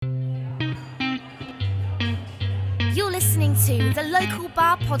to the Local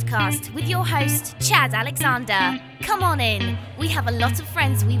Bar Podcast with your host, Chad Alexander. Come on in. We have a lot of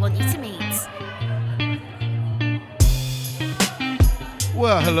friends we want you to meet.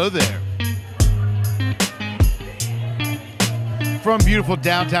 Well, hello there. From beautiful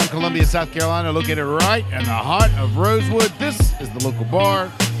downtown Columbia, South Carolina, located right in the heart of Rosewood, this is the Local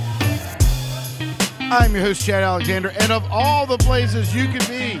Bar. I'm your host, Chad Alexander, and of all the places you could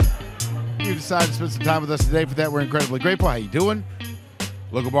be, you decided to spend some time with us today. For that, we're incredibly grateful. How you doing?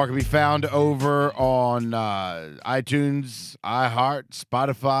 Local Bar can be found over on iTunes, iHeart,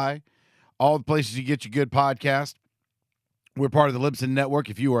 Spotify, all the places you get your good podcast. We're part of the Libsyn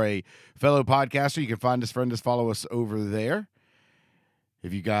Network. If you are a fellow podcaster, you can find us, friend us, follow us over there.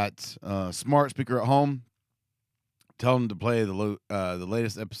 If you got a smart speaker at home, tell them to play the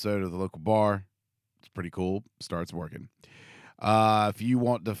latest episode of the Local Bar. It's pretty cool. Starts working. If you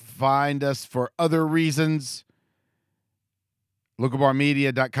want to find us for other reasons,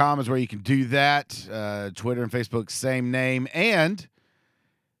 localbarmedia.com is where you can do that. Twitter and Facebook, same name. And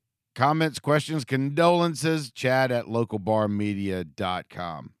comments, questions, condolences, Chad at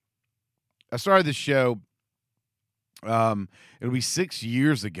localbarmedia.com. I started this show, it'll be 6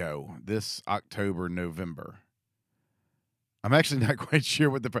 years ago this October, November. I'm actually not quite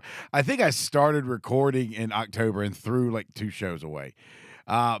sure what I think I started recording in October and threw like 2 shows away.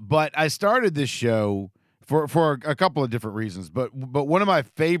 But I started this show for a couple of different reasons. But one of my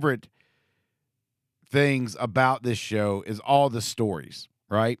favorite things about this show is all the stories,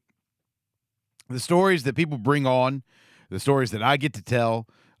 right? The stories that people bring on, the stories that I get to tell,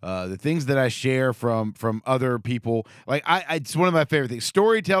 the things that I share from other people. Like it's one of my favorite things.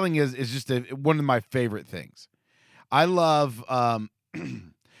 Storytelling is just one of my favorite things. I love I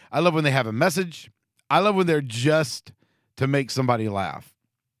love when they have a message. I love when they're just to make somebody laugh.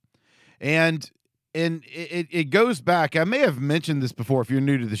 And it goes back. I may have mentioned this before. If you're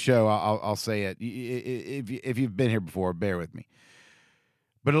new to the show, I'll say it. If you've been here before, bear with me.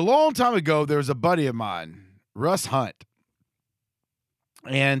 But a long time ago, there was a buddy of mine, Russ Hunt.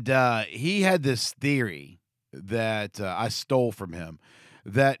 And he had this theory that I stole from him,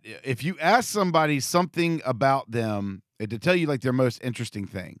 that if you ask somebody something about them and to tell you like their most interesting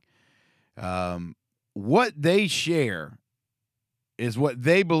thing, what they share is what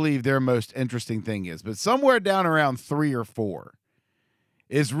they believe their most interesting thing is. But somewhere down around 3 or 4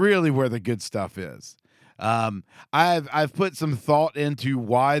 is really where the good stuff is. I've put some thought into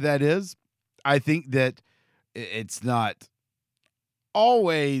why that is. I think that it's not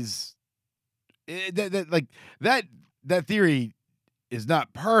always that theory is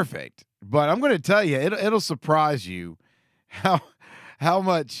not perfect, but I'm going to tell you, it'll surprise you how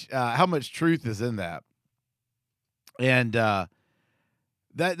much truth is in that. And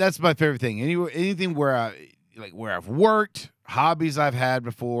that's my favorite thing. Anything where I've worked, hobbies I've had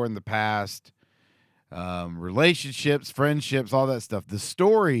before in the past, relationships, friendships, all that stuff. The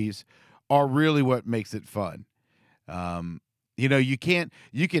stories are really what makes it fun. You can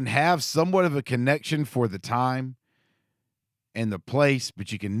have somewhat of a connection for the time and the place,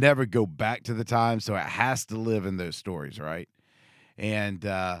 but you can never go back to the time, so it has to live in those stories, right? And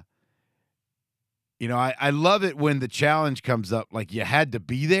I love it when the challenge comes up, like you had to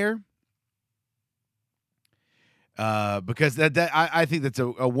be there, because I think that's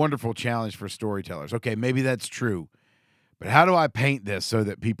a wonderful challenge for storytellers. Okay, maybe that's true, but how do I paint this so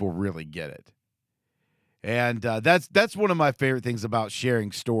that people really get it? And that's one of my favorite things about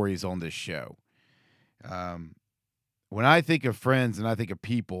sharing stories on this show. When I think of friends and I think of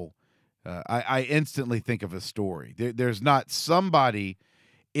people, I instantly think of a story. There's not somebody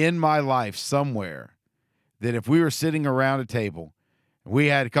in my life somewhere that if we were sitting around a table, we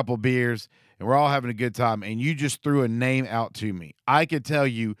had a couple of beers, and we're all having a good time, and you just threw a name out to me, I could tell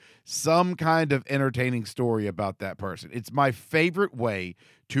you some kind of entertaining story about that person. It's my favorite way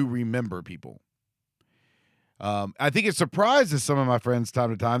to remember people. I think it surprises some of my friends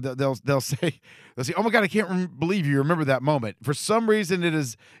time to time. They'll say, "Oh my God, I can't believe you remember that moment." For some reason, it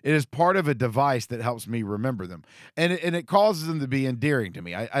is part of a device that helps me remember them, and it causes them to be endearing to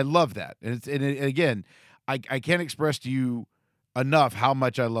me. I love that, and again, I can't express to you enough how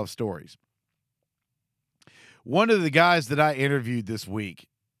much I love stories. One of the guys that I interviewed this week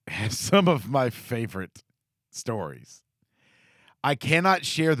has some of my favorite stories. I cannot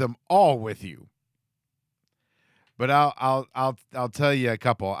share them all with you, but I'll tell you a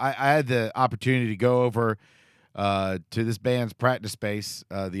couple. I had the opportunity to go over to this band's practice space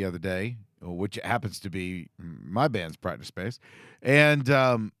the other day, which happens to be my band's practice space, and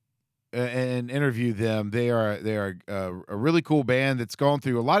interview them. They are a really cool band that's gone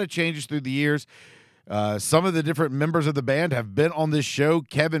through a lot of changes through the years. Some of the different members of the band have been on this show.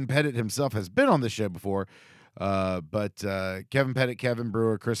 Kevin Pettit himself has been on this show before. But Kevin Pettit, Kevin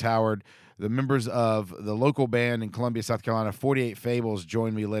Brewer, Chris Howard, the members of the local band in Columbia, South Carolina, 48 Fables,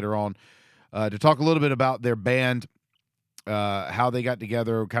 join me later on to talk a little bit about their band, how they got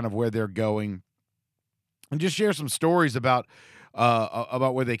together, kind of where they're going, and just share some stories about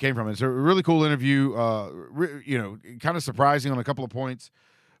where they came from. It's a really cool interview, kind of surprising on a couple of points,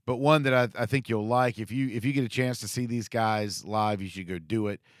 but one that I think you'll like. If you get a chance to see these guys live, you should go do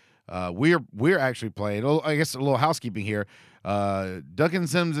it. We're actually playing. I guess a little housekeeping here. Duncan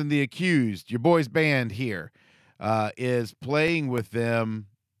Sims and the Accused, your boys' band here, is playing with them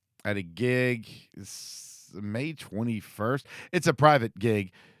at a gig. It's May 21st. It's a private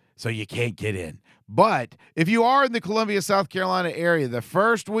gig, so you can't get in. But if you are in the Columbia, South Carolina area, the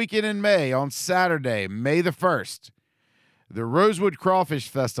first weekend in May, on Saturday, May the 1st, the Rosewood Crawfish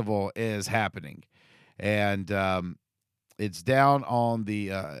Festival is happening. And it's down on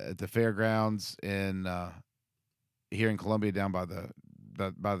at the fairgrounds in here in Columbia, down by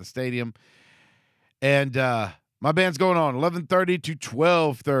the stadium. And my band's going on 11:30 to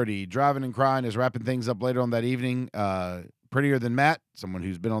 12:30. Driving and Crying is wrapping things up later on that evening. Prettier Than Matt, someone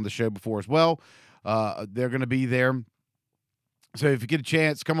who's been on the show before as well. They're going to be there. So if you get a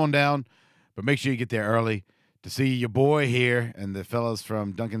chance, come on down, but make sure you get there early to see your boy here and the fellas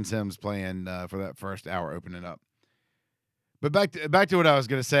from Duncan Sims playing for that first hour opening up. But back to what I was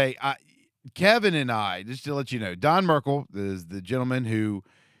going to say. Kevin and I, just to let you know, Don Merkel is the gentleman who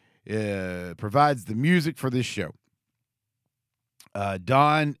provides the music for this show.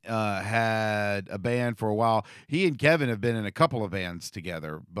 Don had a band for a while. He and Kevin have been in a couple of bands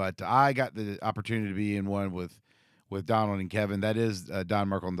together, but I got the opportunity to be in one with Donald and Kevin. That is Don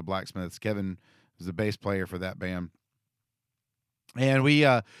Merkel and the Blacksmiths. Kevin was the bass player for that band. And we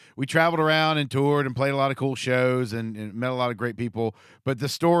traveled around and toured and played a lot of cool shows and met a lot of great people. But the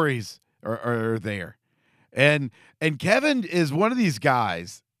stories are there. And Kevin is one of these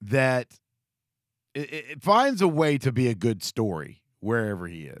guys that it finds a way to be a good story wherever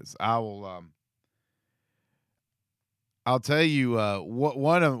he is. I'll tell you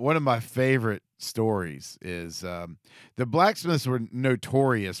one of my favorite stories is the Blacksmiths were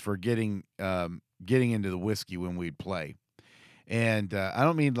notorious for getting into the whiskey when we'd play. And I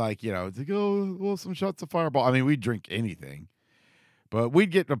don't mean like, to go, well, some shots of Fireball. I mean, we'd drink anything. But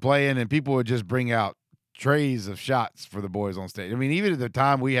we'd get to playing, and people would just bring out trays of shots for the boys on stage. I mean, even at the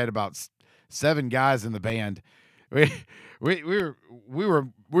time, we had about 7 guys in the band. We were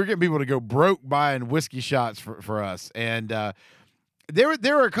getting people to go broke buying whiskey shots for us. And there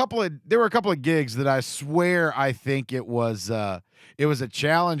were a couple of gigs that I swear I think it was a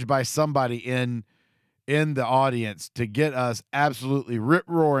challenge by somebody in the audience to get us absolutely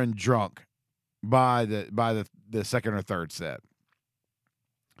rip-roaring drunk by the second or third set.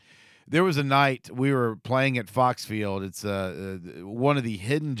 There was a night we were playing at Foxfield. It's one of the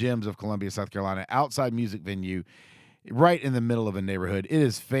hidden gems of Columbia, South Carolina, outside music venue, right in the middle of a neighborhood. It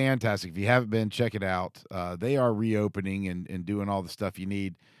is fantastic. If you haven't been, check it out. They are reopening and doing all the stuff you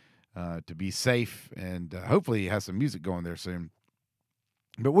need to be safe, and hopefully have some music going there soon.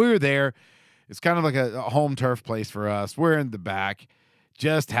 But we were there. It's kind of like a home turf place for us. We're in the back,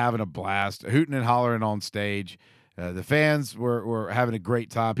 just having a blast, hooting and hollering on stage. The fans were having a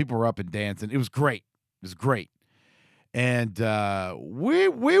great time. People were up and dancing. It was great. And we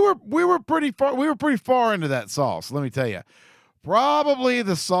were pretty far. We were pretty far into that sauce. Let me tell you, probably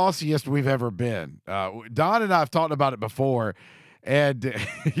the sauciest we've ever been. Don and I have talked about it before. And,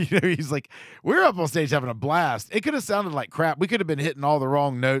 he's like, we're up on stage having a blast. It could have sounded like crap. We could have been hitting all the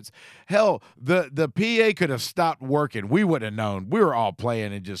wrong notes. Hell, the PA could have stopped working. We wouldn't have known. We were all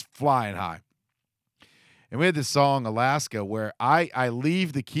playing and just flying high. And we had this song, Alaska, where I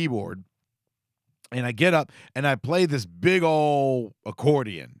leave the keyboard and I get up and I play this big old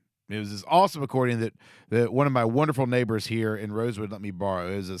accordion. It was this awesome accordion that one of my wonderful neighbors here in Rosewood let me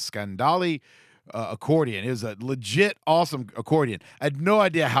borrow. It was a Scandali accordion. It was a legit awesome accordion. I had no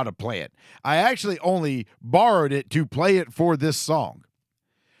idea how to play it. I actually only borrowed it to play it for this song.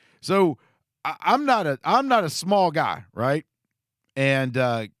 So I'm not a small guy, right?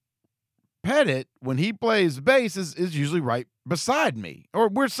 And Pettit, when he plays bass, is usually right beside me, or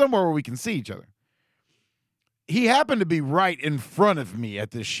we're somewhere where we can see each other. He happened to be right in front of me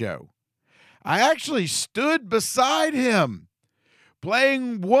at this show. I actually stood beside him,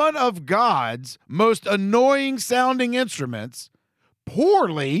 playing one of God's most annoying sounding instruments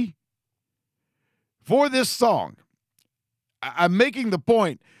poorly for this song. I'm making the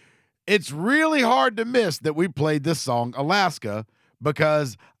point. It's really hard to miss that we played this song, Alaska,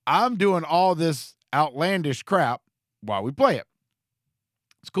 because I'm doing all this outlandish crap while we play it.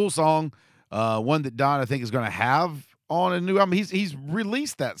 It's a cool song, one that Don, I think, is going to have on a new album. He's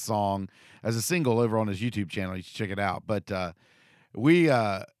released that song as a single over on his YouTube channel. You should check it out. But we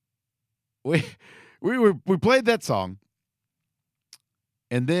played that song,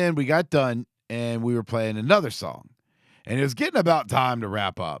 and then we got done, and we were playing another song. And it was getting about time to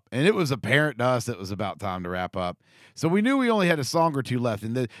wrap up. And it was apparent to us it was about time to wrap up. So we knew we only had a song or two left.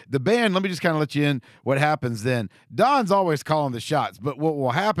 And the band, let me just kind of let you in what happens then. Don's always calling the shots. But what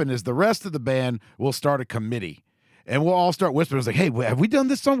will happen is the rest of the band will start a committee. And we'll all start whispering, like, hey, have we done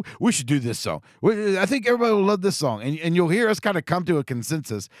this song? We should do this song. I think everybody will love this song. And you'll hear us kind of come to a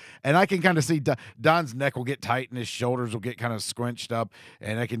consensus. And I can kind of see Don's neck will get tight and his shoulders will get kind of scrunched up.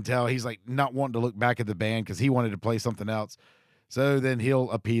 And I can tell he's like not wanting to look back at the band because he wanted to play something else. So then he'll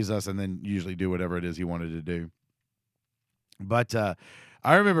appease us and then usually do whatever it is he wanted to do. But I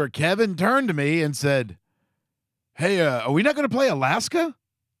remember Kevin turned to me and said, hey, are we not going to play Alaska?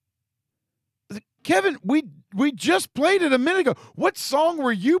 I said, Kevin, we just played it a minute ago. What song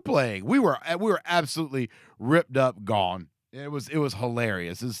were you playing? We were absolutely ripped up, gone. It was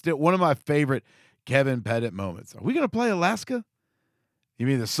hilarious. It's still one of my favorite Kevin Pettit moments. Are we going to play Alaska? You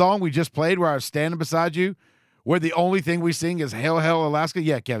mean the song we just played where I was standing beside you, where the only thing we sing is Hail, Hail, Alaska?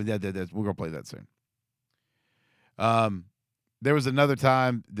 Yeah, Kevin, we're going to play that soon. There was another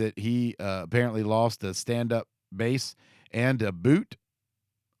time that he apparently lost a stand-up bass and a boot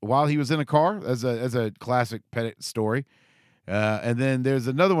while he was in a car, as a classic Pettit story. And then there's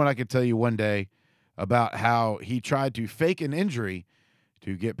another one I could tell you one day about how he tried to fake an injury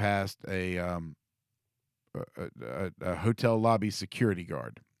to get past a hotel lobby security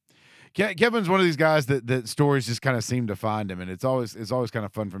guard. Kevin's one of these guys that stories just kind of seem to find him, and it's always kind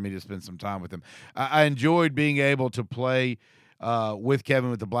of fun for me to spend some time with him. I enjoyed being able to play with Kevin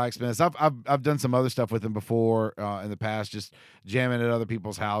with the Blacksmiths. I've done some other stuff with him before in the past, just jamming at other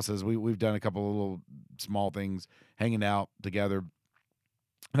people's houses. We've done a couple of little small things, hanging out together,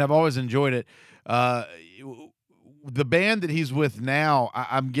 and I've always enjoyed it. The band that he's with now,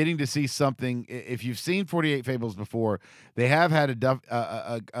 I'm getting to see something. If you've seen 48 Fables before, they have had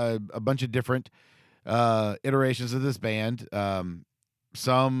a bunch of different iterations of this band.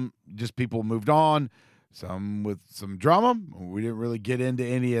 Some just people moved on, some with some drama. We didn't really get into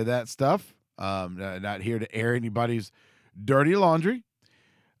any of that stuff. Not here to air anybody's dirty laundry.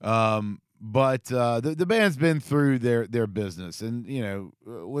 But the band's been through their business, and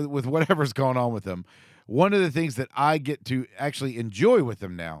with whatever's going on with them. One of the things that I get to actually enjoy with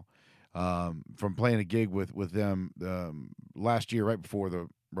them now, from playing a gig with them last year, right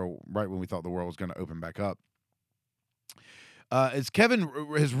when we thought the world was going to open back up, is Kevin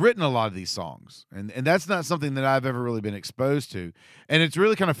has written a lot of these songs, and that's not something that I've ever really been exposed to, and it's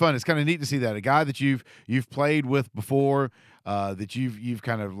really kind of fun. It's kind of neat to see that a guy that you've played with before, that you've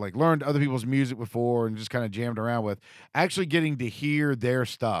kind of like learned other people's music before and just kind of jammed around with, actually getting to hear their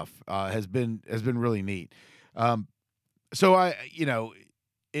stuff has been really neat. So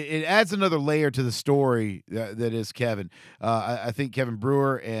it adds another layer to the story that is Kevin. I think Kevin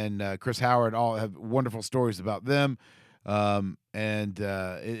Brewer and Chris Howard all have wonderful stories about them. And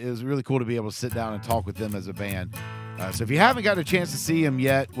it was really cool to be able to sit down and talk with them as a band. So if you haven't got a chance to see them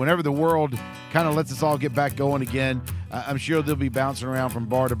yet, whenever the world kind of lets us all get back going again, I'm sure they'll be bouncing around from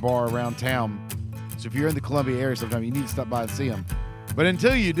bar to bar around town. So if you're in the Columbia area sometime, you need to stop by and see them. But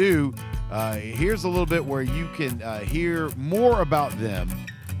until you do, here's a little bit where you can hear more about them,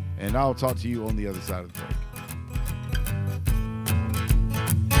 and I'll talk to you on the other side of the break.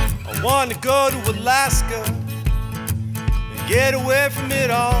 I want to go to Alaska and get away from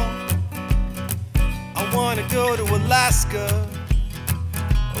it all. I want to go to Alaska,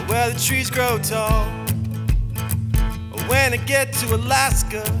 where the trees grow tall. When I get to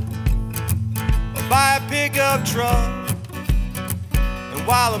Alaska, I'll buy a pickup truck. And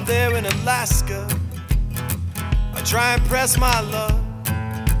while I'm there in Alaska, I try and press my luck.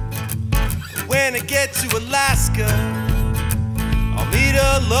 When I get to Alaska, I'll meet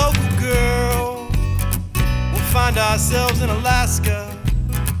a local girl. We'll find ourselves in Alaska.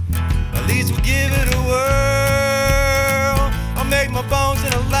 At least we'll give it a whirl. I'll make my bones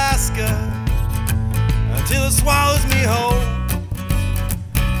in Alaska until it swallows me whole.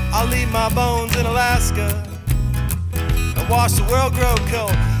 I'll leave my bones in Alaska and watch the world grow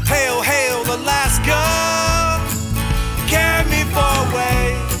cold. Hail, hail, Alaska, carry me far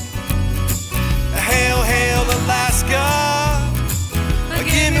away. Hail, hail, Alaska,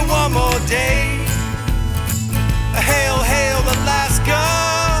 give me one more day. Hail, hail, Alaska,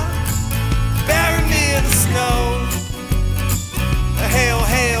 bury me in the snow. Hail,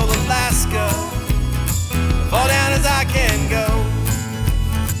 hail, Alaska,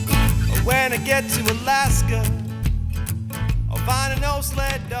 get to Alaska, I'll find an old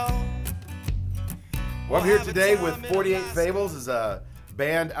sled dog. Well, I'm here today with 48 Fables, is a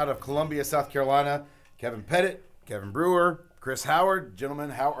band out of Columbia, South Carolina. Kevin Pettit, Kevin Brewer, Chris Howard. Gentlemen,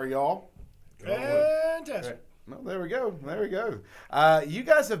 how are y'all? Fantastic. Well, there we go. There we go. You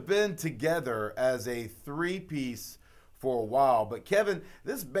guys have been together as a three-piece for a while, but Kevin,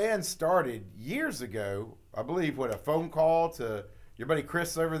 this band started years ago. I believe a phone call to your buddy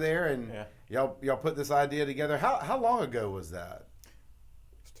Chris over there, and y'all put this idea together. How long ago was that?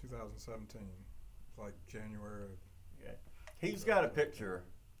 It's 2017. It's like January. Yeah. He's got a picture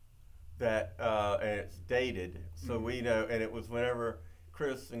that and it's dated, so we know. And it was whenever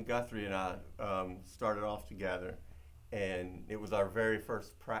Chris and Guthrie and I started off together, and it was our very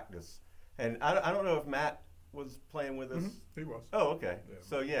first practice. And I don't know if Matt was playing with us. He was. Oh, okay.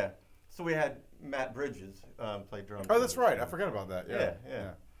 Yeah. So we had Matt Bridges play drums. Oh, that's right. I forgot about that.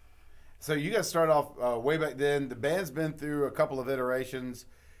 Yeah. So you guys started off way back then. The band's been through a couple of iterations.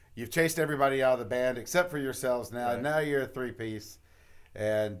 You've chased everybody out of the band except for yourselves now. Right. Now you're a three-piece,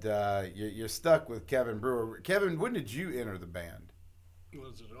 and you're stuck with Kevin Brewer. Kevin, when did you enter the band?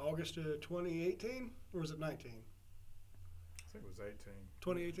 Was it August of 2018 or was it 19? I think it was 18.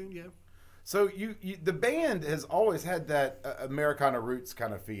 2018, yeah. So the band has always had that Americana roots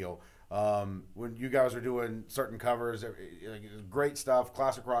kind of feel. When you guys are doing certain covers, great stuff,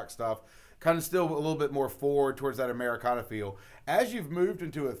 classic rock stuff, kind of still a little bit more forward towards that Americana feel. As you've moved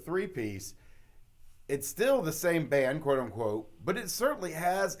into a three-piece, it's still the same band, quote unquote, but it certainly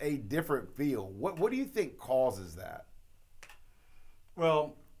has a different feel. What do you think causes that?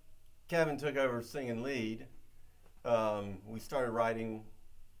 Well, Kevin took over singing lead. We started writing,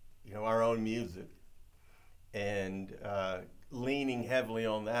 our own music, and leaning heavily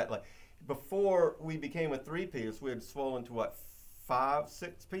on that. Like before we became a three-piece, we had swollen to what,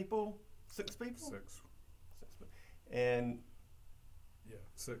 6 people? 6 people? 6. And Yeah,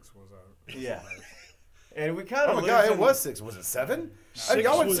 6 was our. yeah. And we kind of. Oh my God, it was 6. Was it 7?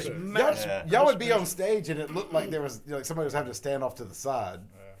 Y'all would be on stage and it looked like there was somebody was having to stand off to the side.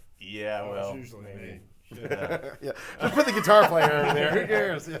 Yeah, well, It's usually me. Yeah, just put the guitar player over there. Who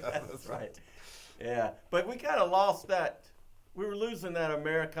cares? Yeah, that's right. Yeah, but we kind of lost that. We were losing that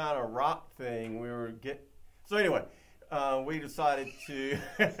Americana rock thing. So anyway, we decided to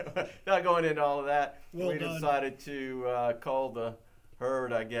not going into all of that. Well done. Decided to call the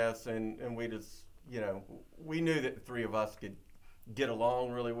herd, I guess, and we just we knew that the three of us could get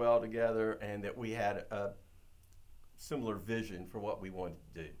along really well together, and that we had a similar vision for what we wanted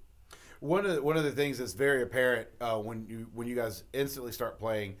to do. One of the things that's very apparent when you guys instantly start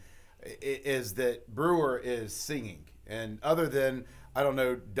playing is that Brewer is singing, and other than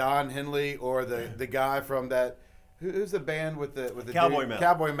Don Henley or the guy from that who's the band with the Cowboy dude, Mouth.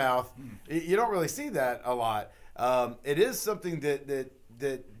 Cowboy Mouth, you don't really see that a lot. It is something that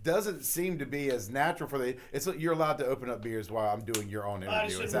doesn't seem to be as natural for you're allowed to open up beers while I'm doing your own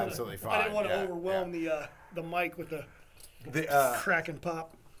interview. It's absolutely fine. I didn't want to overwhelm the mic with the crack and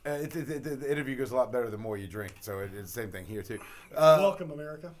pop. The interview goes a lot better the more you drink, so it's the same thing here too. Welcome,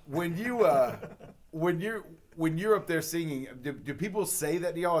 America. When you're up there singing, do people say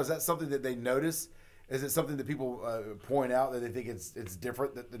that to y'all? Is that something that they notice? Is it something that people point out that they think it's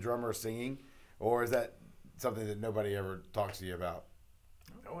different that the drummer is singing, or is that something that nobody ever talks to you about?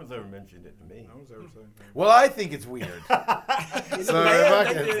 No one's ever mentioned it to me. No one's ever said anything. Well, I think it's weird. So if I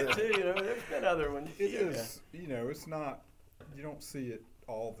They can- did it too. There's been other ones. It is, it's not, you don't see it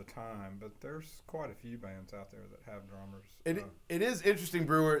all the time, but there's quite a few bands out there that have drummers. It is interesting,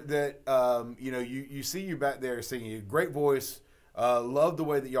 Brewer, that you see you back there singing. A great voice. Love the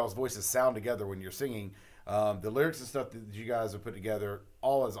way that y'all's voices sound together when you're singing. The lyrics and stuff that you guys have put together,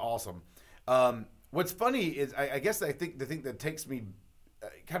 all is awesome. What's funny is I guess I think the thing that takes me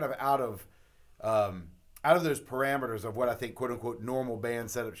kind of out of those parameters of what I think quote unquote normal band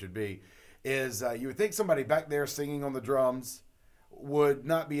setup should be is you would think somebody back there singing on the drums would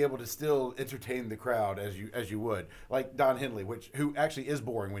not be able to still entertain the crowd as you would, like Don Henley, who actually is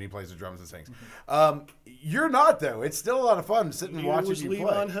boring when he plays the drums and sings. You're not, though. It's still a lot of fun sitting and watching you play.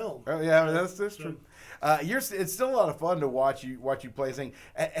 Levon Helm. Oh yeah, that's true. It's still a lot of fun to watch you play sing.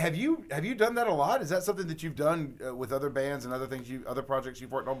 Have you done that a lot? Is that something that you've done with other bands and other projects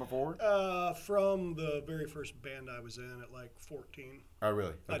you've worked on before? From the very first band I was in at like 14. Oh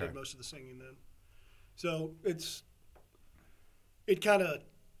really? Okay. I did most of the singing then. So it kind of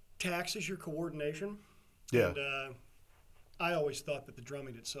taxes your coordination. Yeah. And I always thought that the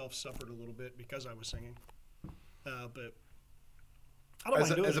drumming itself suffered a little bit because I was singing. But I don't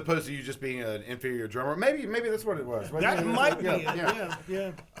mind doing as it. opposed to you just being an inferior drummer. Maybe that's what it was. Right? That might be it.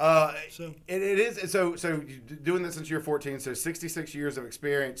 Yeah. So It is so doing this since you're 14. So 66 years of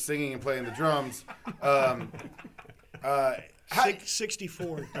experience singing and playing the drums.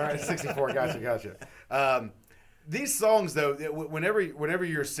 64. All right, 64. Gotcha. These songs, though, whenever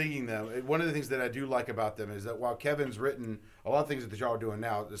you're singing them, one of the things that I do like about them is that while Kevin's written a lot of things that y'all are doing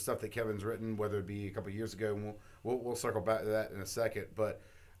now, the stuff that Kevin's written, whether it be a couple of years ago, and we'll circle back to that in a second, but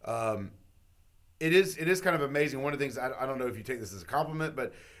it is kind of amazing. One of the things, I don't know if you take this as a compliment,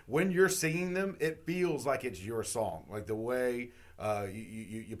 but when you're singing them, it feels like it's your song, like the way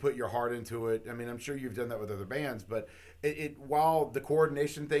you put your heart into it. I mean, I'm sure you've done that with other bands, but it while the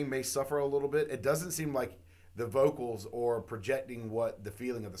coordination thing may suffer a little bit, it doesn't seem like the vocals or projecting what the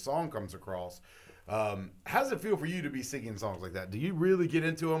feeling of the song comes across. How does it feel for you to be singing songs like that? Do you really get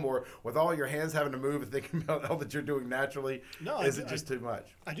into them, or with all your hands having to move and thinking about all that you're doing naturally, is it just too much?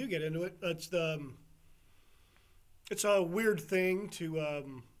 I do get into it. It's a weird thing to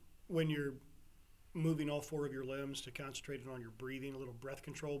when you're moving all four of your limbs to concentrate on your breathing, a little breath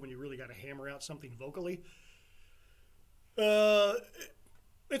control when you really got to hammer out something vocally.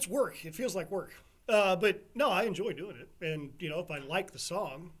 It's work. It feels like work. But no, I enjoy doing it. And, if I like the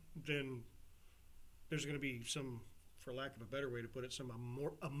song, then there's going to be some, for lack of a better way to put it, some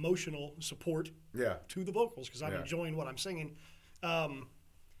more emotional support to the vocals because I'm enjoying what I'm singing. But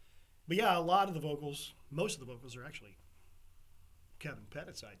yeah, a lot of the vocals, most of the vocals are actually Kevin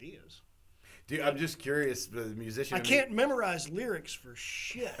Pettit's ideas. Dude, I'm just curious, the musician. I can't memorize lyrics for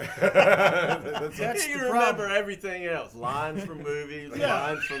shit. That's you remember everything else. Lines from movies,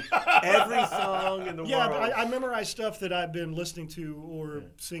 lines from every song in the world. Yeah, but I memorize stuff that I've been listening to or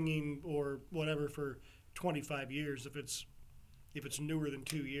singing or whatever for 25 years. If it's newer than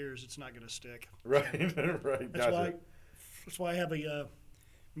 2 years, it's not going to stick. Right. That's why I have a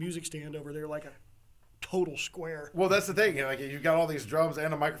music stand over there like a total square. Well, that's the thing. Like, you've got all these drums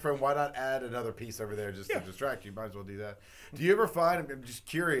and a microphone. Why not add another piece over there just to distract you? Might as well do that. Do you ever find? I'm just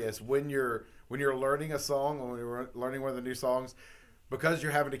curious when you're learning a song, when you're learning one of the new songs, because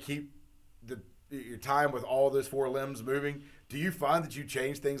you're having to keep your time with all those four limbs moving. Do you find that you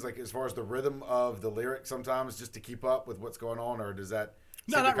change things like as far as the rhythm of the lyric sometimes just to keep up with what's going on, or does that?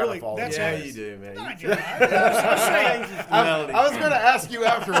 No, not really. You do, man. No, You I do. do not. I was going to ask you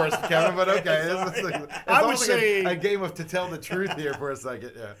afterwards, Kevin, but okay. I would say a game of to tell the truth here for a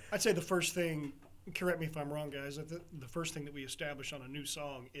second. Yeah. I'd say the first thing, correct me if I'm wrong, guys, the first thing that we establish on a new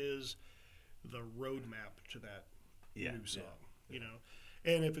song is the roadmap to that new song.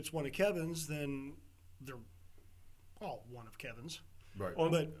 And if it's one of Kevin's, then they're all one of Kevin's. Right.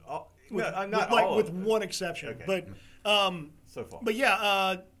 Well, But not with one exception. Okay. But so far. But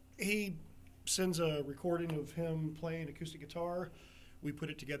yeah, he sends a recording of him playing acoustic guitar. We put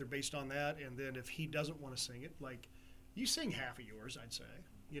it together based on that, and then if he doesn't want to sing it, like you sing half of yours, I'd say.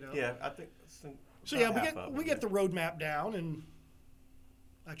 Yeah, I think. So yeah, we get the roadmap down, and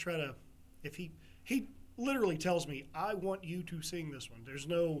I try to. If he literally tells me, I want you to sing this one. There's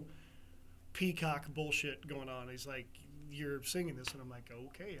no peacock bullshit going on. He's like, you're singing this, and I'm like,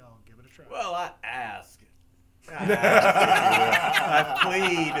 okay, I'll give it a try. Well, I ask. I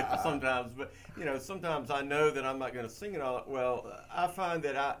plead sometimes, but sometimes I know that I'm not going to sing it all. Well, I find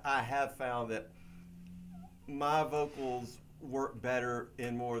that I have found that my vocals work better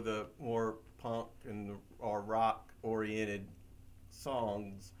in more punk or rock oriented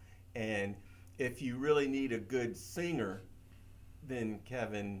songs, and if you really need a good singer, then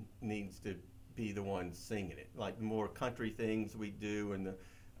Kevin needs to be the one singing it. Like the more country things we do, and the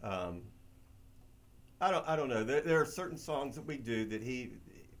I don't know. There are certain songs that we do that he's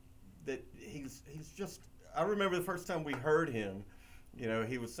just. I remember the first time we heard him.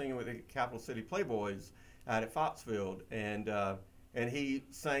 He was singing with the Capital City Playboys out at Foxfield, and he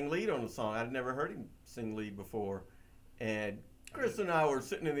sang lead on the song. I'd never heard him sing lead before, and Chris and I were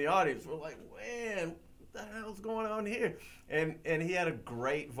sitting in the audience. We're like, man, what the hell's going on here? And he had a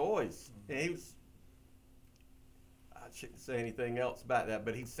great voice. And he was. I shouldn't say anything else about that,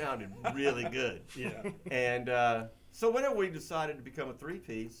 but he sounded really good. Yeah. And so whenever we decided to become a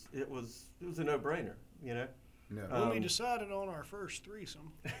three-piece, it was a no-brainer, Yeah. When we decided on our first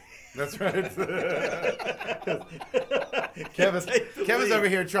threesome. That's right. Kevin's over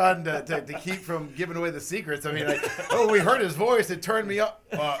here trying to keep from giving away the secrets. I mean, we heard his voice. It turned me up.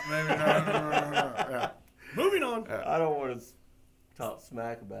 Maybe no. Yeah. Moving on. I don't want to talk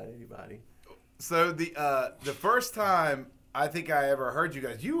smack about anybody. So the first time I think I ever heard you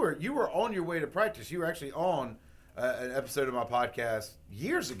guys, you were on your way to practice. You were actually on an episode of my podcast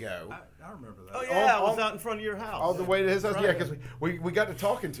years ago. I remember that. Oh yeah, I was on- out in front of your house. All the way to his house, Right. yeah, because we got to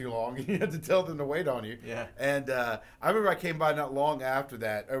talking too long, and you had to tell them to wait on you. Yeah. And I remember I came by not long after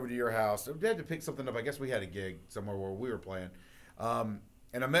that over to your house. We had to pick something up. I guess we had a gig somewhere where we were playing, and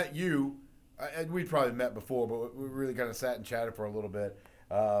I met you. We'd probably met before, but we really kind of sat and chatted for a little bit.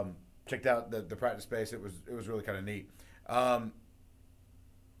 Checked out the practice space. It was really kind of neat.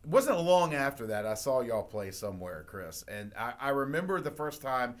 It wasn't long after that I saw y'all play somewhere, Chris, and I remember the first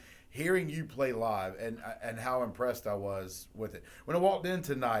time hearing you play live and how impressed I was with it. When I walked in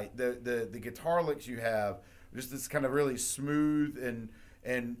tonight, the guitar licks you have, just this kind of really smooth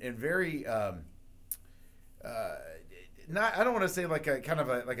and very not, I don't want to say like a kind of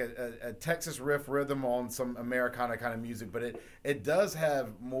a Texas riff rhythm on some Americana kind of music, but it does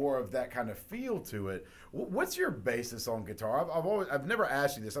have more of that kind of feel to it. What's your basis on guitar? I've never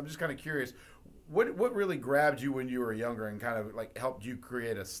asked you this. I'm just kind of curious. What really grabbed you when you were younger and kind of like helped you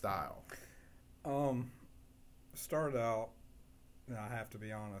create a style? Started out, and I have to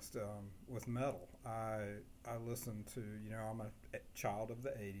be honest, with metal. I listened to, I'm a child of the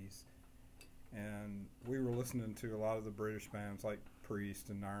 80s. And we were listening to a lot of the British bands like Priest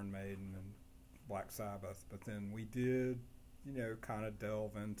and Iron Maiden and Black Sabbath. But then we did, kind of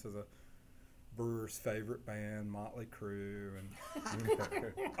delve into the Brewer's favorite band, Motley Crue, and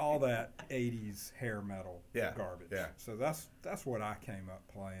all that 80s hair metal garbage. Yeah. So that's what I came up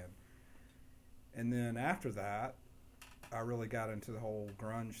playing. And then after that, I really got into the whole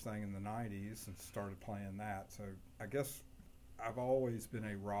grunge thing in the 90s and started playing that. So I guess I've always been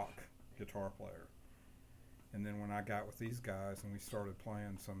a rock guitar player. And then when I got with these guys and we started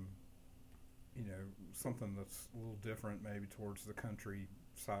playing some, something that's a little different, maybe towards the country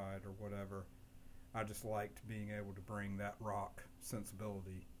side or whatever, I just liked being able to bring that rock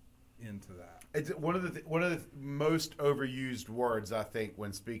sensibility into that. It's one of the most overused words, I think,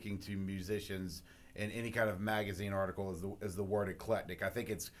 when speaking to musicians in any kind of magazine article is the word eclectic. I think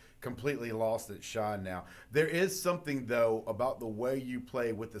it's completely lost its shine now. There is something, though, about the way you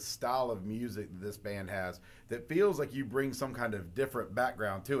play with the style of music that this band has that feels like you bring some kind of different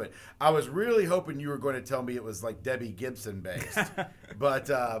background to it. I was really hoping you were going to tell me it was like Debbie Gibson based, but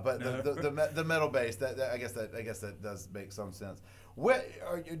no. the metal based, that I guess that does make some sense.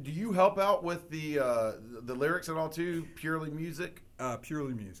 Do you help out with the lyrics and all too? Purely music?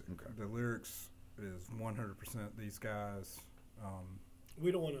 Purely music. Okay. The lyrics is 100% these guys.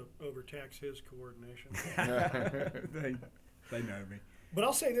 We don't want to overtax his coordination. They know me. But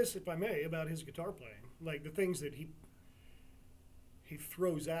I'll say this, if I may, about his guitar playing. Like the things that he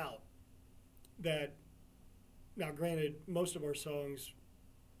throws out that, now granted, most of our songs,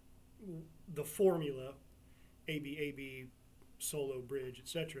 the formula, A-B, solo, bridge,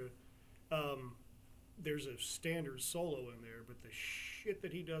 etc., there's a standard solo in there, but the shit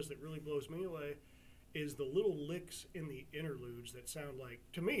that he does that really blows me away is the little licks in the interludes that sound like,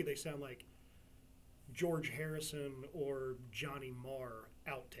 to me, they sound like George Harrison or Johnny Marr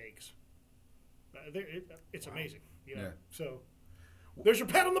outtakes. It's amazing, Yeah. So there's your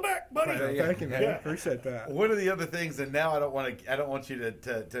pat on the back, buddy. Thank you, man. Yeah. Appreciate that. One of the other things, and now I don't want you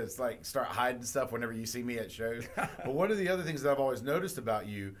to like start hiding stuff whenever you see me at shows. But one of the other things that I've always noticed about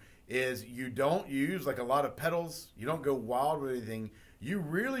you is you don't use like a lot of pedals. You don't go wild with anything. You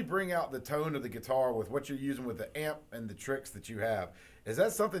really bring out the tone of the guitar with what you're using with the amp and the tricks that you have. Is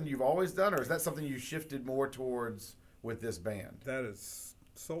that something you've always done, or is that something you shifted more towards with this band? That is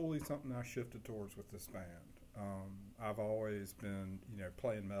solely something I shifted towards with this band. I've always been,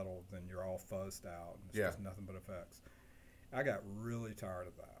 playing metal, then you're all fuzzed out, and it's just nothing but effects. I got really tired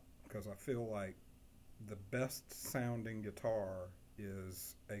of that because I feel like the best sounding guitar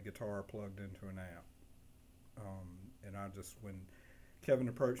is a guitar plugged into an amp. And when Kevin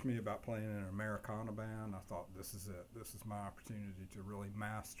approached me about playing in an Americana band, I thought, this is it. This is my opportunity to really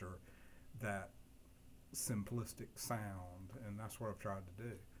master that simplistic sound, and that's what I've tried to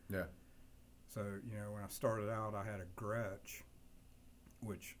do. Yeah. So, when I started out, I had a Gretsch,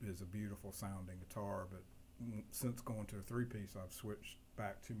 which is a beautiful sounding guitar, but since going to a three-piece, I've switched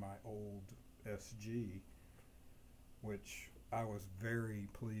back to my old SG, which I was very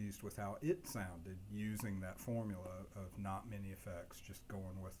pleased with how it sounded using that formula of not many effects, just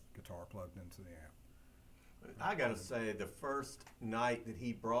going with guitar plugged into the amp. I got to say, the first night that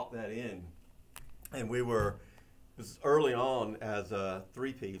he brought that in, and it was early on as a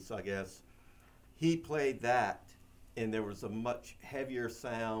three-piece, I guess, he played that, and there was a much heavier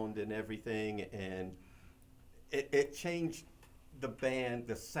sound and everything, and it changed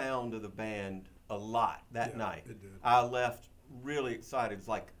the sound of the band a lot that night. It did. I left really excited. It's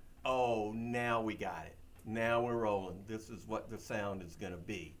like, oh, now we got it. now we're rolling. This is what the sound is going to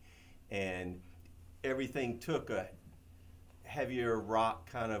be. And everything took a heavier rock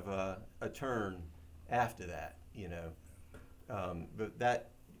kind of a turn after that, you know. But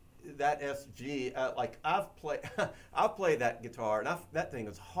that SG, like I've played that guitar, and that thing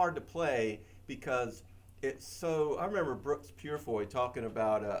is hard to play because it's so. I remember Brooks Purefoy talking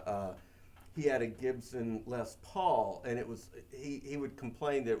about he had a Gibson Les Paul, and he would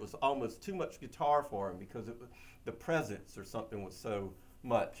complain that it was almost too much guitar for him because the presence or something was so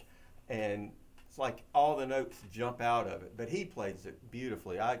much, and it's like all the notes jump out of it. But he plays it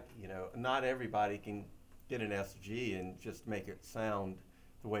beautifully. Not everybody can get an SG and just make it sound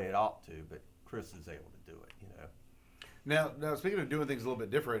the way it ought to, but Chris is able to do it, you know. Now speaking of doing things a little bit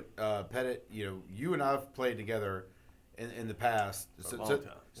different, Pettit, you and I've played together in the past, For a long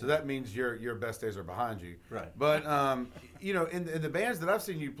time. So that means your best days are behind you, Right? But in the bands that I've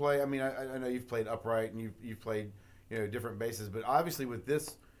seen you play, I mean, I know you've played upright and you've played different basses, but obviously with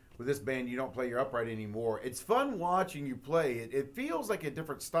this band you don't play your upright anymore. It's fun watching you play. It feels like a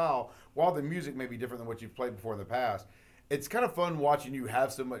different style, while the music may be different than what you've played before in the past. It's kind of fun watching you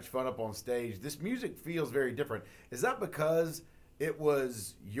have so much fun up on stage. This music feels very different. Is that because it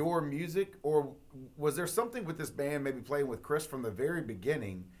was your music, or was there something with this band, maybe playing with Chris from the very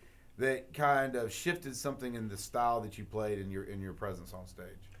beginning, that kind of shifted something in the style that you played in your presence on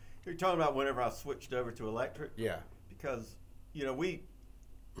stage? You're talking about whenever I switched over to electric? Yeah. Because, we,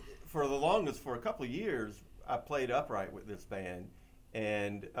 for the longest, for a couple of years, I played upright with this band.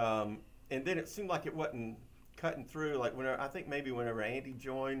 And then it seemed like it wasn't cutting through. Like whenever Andy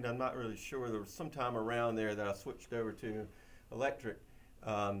joined, I'm not really sure. There was some time around there that I switched over to electric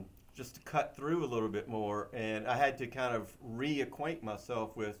just to cut through a little bit more. And I had to kind of reacquaint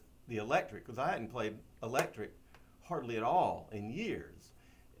myself with the electric because I hadn't played electric hardly at all in years.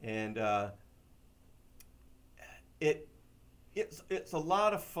 And it's a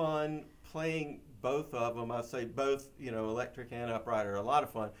lot of fun playing both of them. I say both, electric and upright are a lot of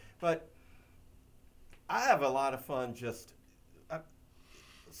fun. But I have a lot of fun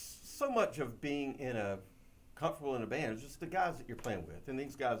so much of being comfortable in a band is just the guys that you're playing with. And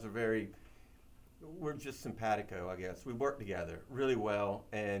these guys are we're just simpatico, I guess. We work together really well,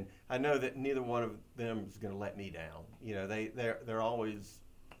 and I know that neither one of them is going to let me down. They're always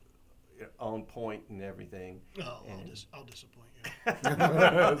on point and everything. Oh, and I'll disappoint you.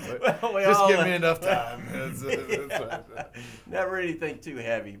 Just give me enough time. That's Never anything too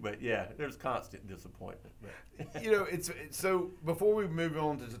heavy, but yeah, there's constant disappointment. it's so. Before we move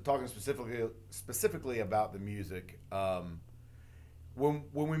on to talking specifically about the music, when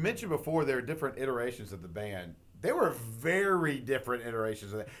we mentioned before there are different iterations of the band, they were very different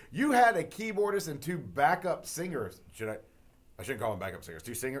iterations of that. You had a keyboardist and two backup singers. I shouldn't call them backup singers.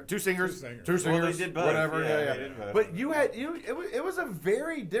 Two singers. Well, they did both. Whatever. Yeah. They did both. But you had it was a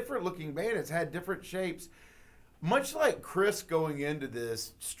very different looking band. It's had different shapes. Much like Chris going into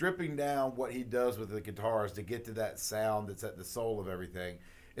this, stripping down what he does with the guitars to get to that sound that's at the soul of everything.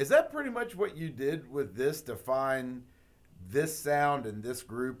 Is that pretty much what you did with this to find this sound and this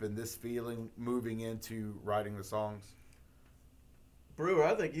group and this feeling moving into writing the songs? Brewer,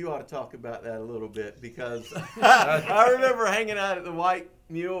 I think you ought to talk about that a little bit because I remember hanging out at the White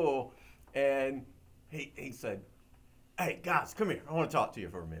Mule, and he said, "Hey, guys, come here. I want to talk to you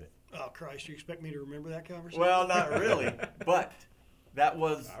for a minute." Oh, Christ, you expect me to remember that conversation? Well, not really, but that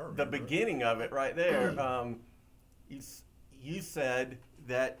was the beginning of it right there. You said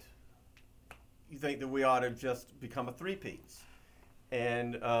that you think that we ought to just become a three-piece.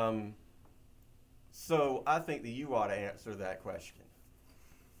 And so I think that you ought to answer that question.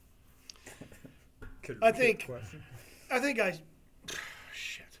 I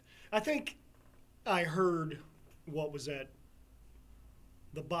think I heard what was at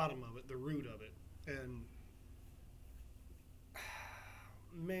the bottom of it, the root of it, and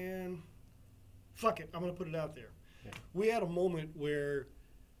man, fuck it, I'm gonna put it out there. Yeah. We had a moment where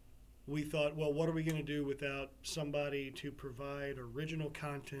we thought, well, what are we gonna do without somebody to provide original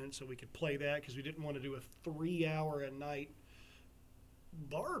content so we could play that, because we didn't want to do a 3-hour a night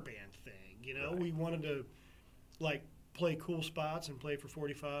bar band thing. Right. We wanted to play cool spots and play for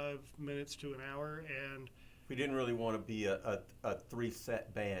 45 minutes to an hour, and we didn't really want to be a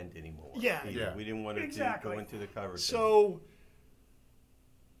 3-set band anymore. Yeah. We didn't want to go into the cover. So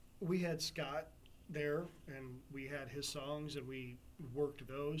we had Scott there, and we had his songs, and we worked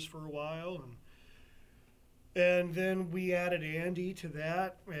those for a while, and then we added Andy to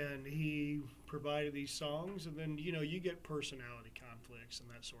that, and he provided these songs, and then you get personality conflicts and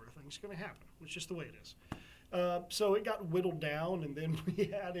that sort of thing. It's going to happen. It's just the way it is. So it got whittled down, and then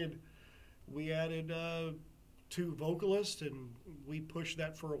we added we added 2 vocalists, and we pushed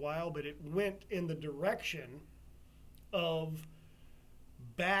that for a while, but it went in the direction of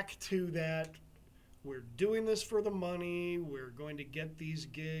back to that. We're doing this for the money. We're going to get these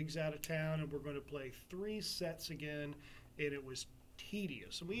gigs out of town, and we're going to play 3 sets again. And it was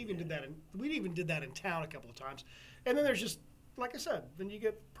tedious. And we even did that in town a couple of times. And then there's just, like I said, then you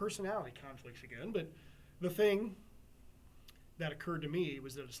get personality conflicts again. But the thing that occurred to me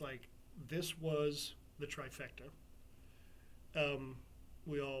was that it's like, this was the trifecta.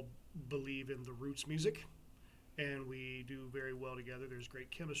 We all believe in the roots music, and we do very well together. There's great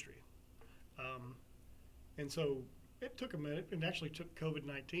chemistry. And so it took a minute, and actually took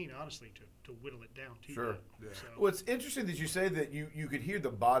COVID-19, honestly, to whittle it down to Sure. that. Yeah. So, Well, it's interesting that you say that you could hear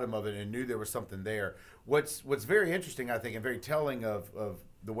the bottom of it and knew there was something there. What's very interesting, I think, and very telling of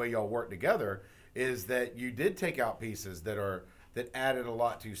the way y'all work together is that you did take out pieces that added a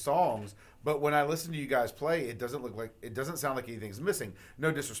lot to songs. But when I listen to you guys play, it doesn't sound like anything's missing.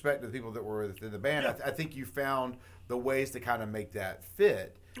 No disrespect to the people that were within the band. Yeah. I think you found the ways to kind of make that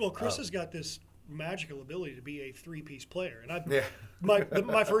fit. well, Chris has got this magical ability to be a 3-piece player, and Yeah.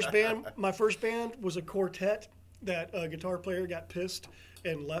 my first band was a quartet. That guitar player got pissed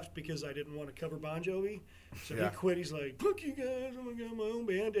and left because I didn't want to cover Bon Jovi, so Yeah. he quit. He's like, "Look, you guys, I'm gonna get my own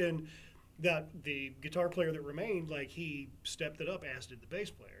band." And that the guitar player that remained, like, he stepped it up, as did the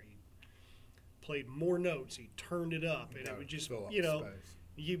bass player. He played more notes. He turned it up, and it would just, fill up you know,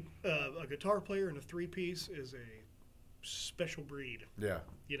 space. a guitar player in a 3-piece is a special breed, Yeah.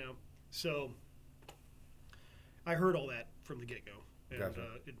 you know. So I heard all that from the get-go, and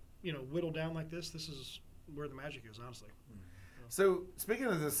Gotcha. it, whittled down like this. This is where the magic is, honestly. So speaking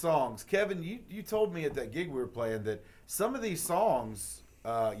of the songs, Kevin, you told me at that gig we were playing that some of these songs,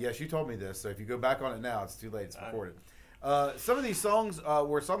 yes, you told me this. So if you go back on it now, it's too late. It's recorded. Some of these songs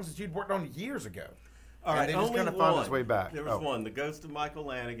were songs that you'd worked on years ago. All right, and they just only kind of found one. its way back. There was one, The Ghost of Michael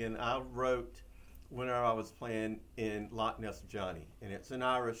Lanigan. I wrote whenever I was playing in Loch Ness Johnny, and it's an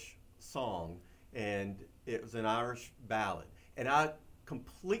Irish song, and it was an Irish ballad. And I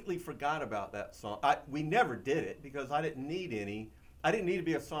completely forgot about that song. We never did it because I didn't need any. I didn't need to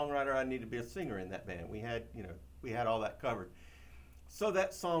be a songwriter. I needed to be a singer in that band. We had all that covered. So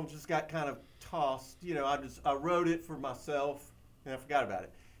that song just got kind of tossed. I wrote it for myself, and I forgot about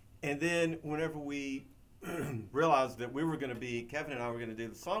it. And then whenever we realized that Kevin and I were going to do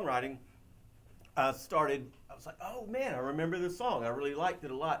the songwriting, I was like, oh man, I remember this song. I really liked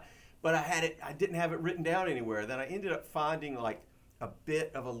it a lot. But I didn't have it written down anywhere. Then I ended up finding like a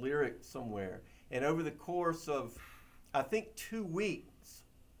bit of a lyric somewhere. And over the course of, I think, 2 weeks,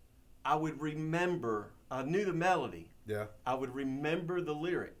 I knew the melody. Yeah. I would remember the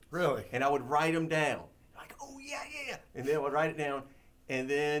lyrics. Really? And I would write them down. Like, oh yeah. And then I would write it down.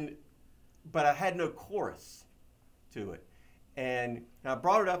 But I had no chorus to it. And I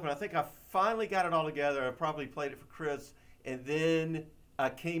brought it up, and I think I finally got it all together. I probably played it for Chris. And then I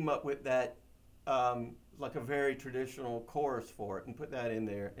came up with that, like a very traditional chorus for it, and put that in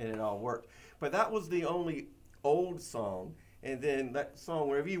there, and it all worked. But that was the only old song. And then that song,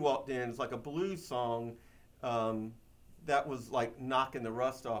 Wherever You Walked In, is like a blues song that was like knocking the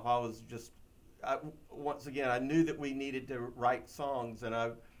rust off. Once again, I knew that we needed to write songs, and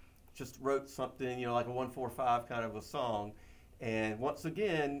I just wrote something, like a 1-4-5 kind of a song. And once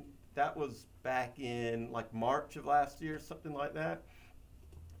again, that was back in like March of last year, something like that.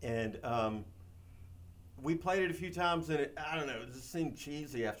 And we played it a few times, and it just seemed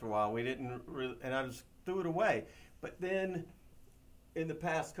cheesy after a while. We didn't really, and I just threw it away. But then in the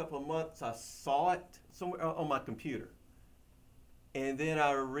past couple of months, I saw it somewhere on my computer. And then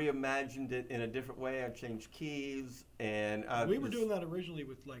I reimagined it in a different way. I changed keys, and We were doing that originally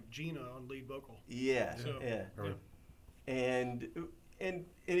with like Gina on lead vocal. Yeah, So, yeah. yeah. And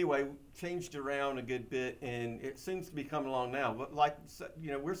anyway, changed around a good bit, and it seems to be coming along now. But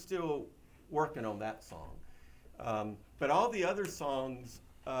we're still working on that song. But all the other songs,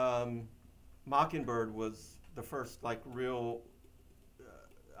 Mockingbird was the first like real.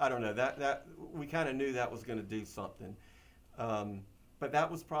 I don't know that we kind of knew that was going to do something. But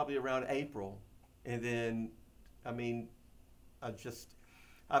that was probably around April. And then, I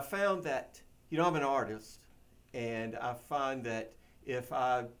found that, I'm an artist, and I find that if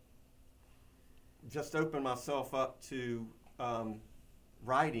I just open myself up to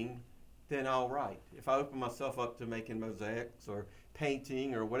writing, then I'll write. If I open myself up to making mosaics or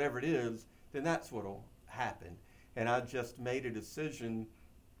painting or whatever it is, then that's what will happen. And I just made a decision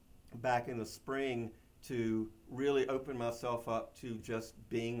back in the spring to really open myself up to just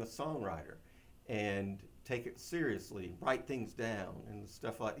being a songwriter. And take it seriously, write things down and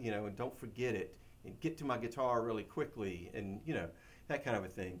stuff like, and don't forget it, and get to my guitar really quickly, and, that kind of a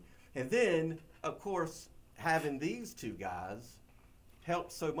thing. And then, of course, having these two guys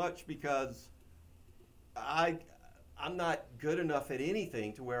helps so much because I'm not good enough at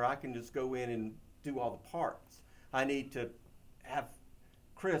anything to where I can just go in and do all the parts. I need to have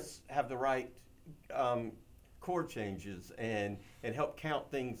Chris have the right chord changes and help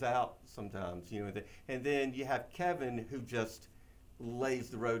count things out sometimes, and then you have Kevin who just lays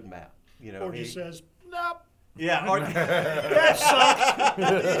the roadmap, Or just says, nope. Yeah, or, That sucks.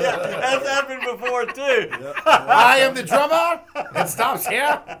 yeah, that's happened before too. I am the drummer. It stops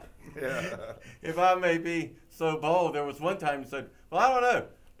here. Yeah. If I may be so bold, there was one time he said, "Well, I don't know,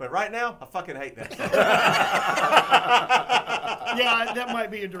 but right now I fucking hate that song." Yeah, that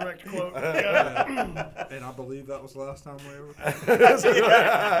might be a direct quote. Yeah. And I believe that was the last time we ever. That was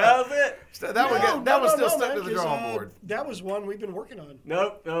it. That was still stuck man, to the 'cause, drawing board. That was one we've been working on.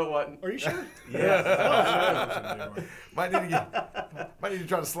 Nope, no, it wasn't. Are you sure? Yeah. Might need to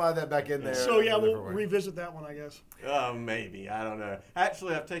try to slide that back in there. So yeah, a we'll different way. revisit that one, I guess. Maybe, I don't know.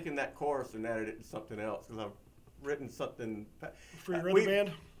 Actually, I've taken that course and added it to something else because I've written something. For your other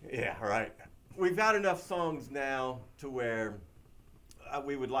band? Yeah, right. We've got enough songs now to where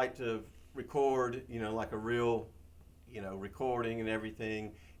we would like to record, like a real, recording and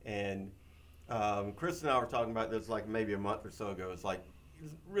everything. And Chris and I were talking about this like maybe a month or so ago. It's like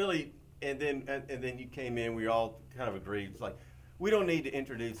really, and then you came in. We all kind of agreed. It's like we don't need to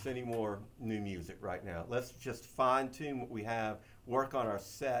introduce any more new music right now. Let's just fine tune what we have, work on our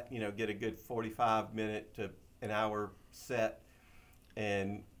set. Get a good 45-minute to an hour set,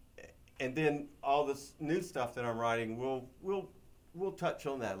 and then all this new stuff that I'm writing, we'll touch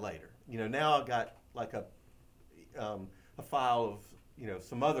on that later. Now I've got like a file of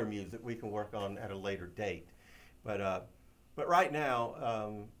some other music we can work on at a later date. But right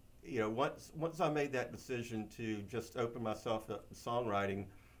now, once I made that decision to just open myself up to songwriting,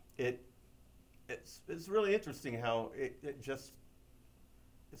 it's really interesting how it just,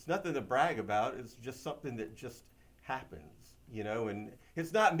 it's nothing to brag about. It's just something that just happens, and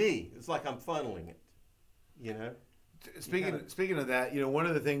it's not me. It's like I'm funneling it, Speaking of that, one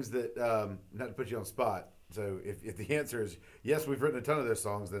of the things that, not to put you on the spot, so if the answer is yes, we've written a ton of those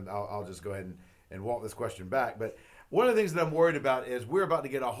songs, then I'll just go ahead and walk this question back. But one of the things that I'm worried about is we're about to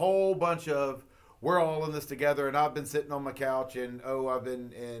get a whole bunch of, we're all in this together, and I've been sitting on my couch, and I've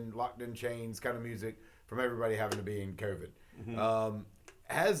been in locked in chains kind of music from everybody having to be in COVID. Mm-hmm.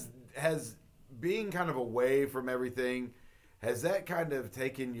 Has being kind of away from everything, has that kind of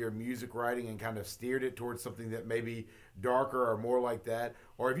taken your music writing and kind of steered it towards something that maybe darker or more like that?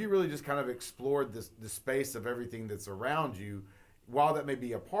 Or have you really just kind of explored the space of everything that's around you, while that may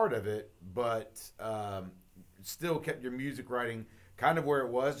be a part of it, but still kept your music writing kind of where it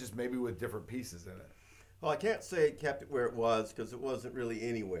was, just maybe with different pieces in it? Well, I can't say it kept it where it was because it wasn't really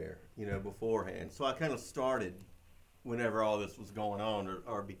anywhere, beforehand. So I kind of started whenever all this was going on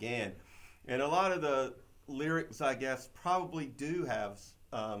or began. And a lot of the lyrics, I guess, probably do have,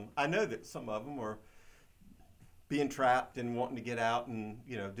 I know that some of them are being trapped and wanting to get out and,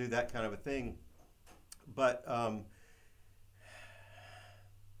 do that kind of a thing. But I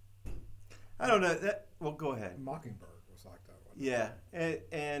don't know. Well, go ahead. Mockingbird was like that one. Yeah,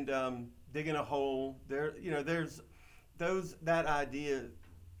 and digging a hole. There's that idea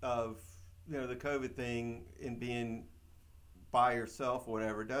of the COVID thing and being by yourself or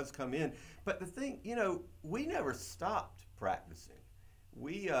whatever does come in. But the thing, we never stopped practicing.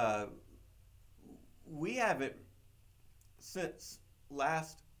 We haven't since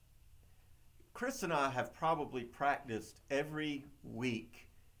last. Chris and I have probably practiced every week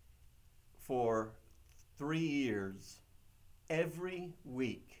for 3 years, every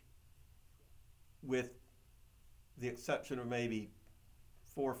week, with the exception of maybe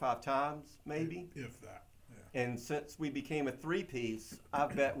 4 or 5 times, maybe. If that, yeah. And since we became a 3-piece, I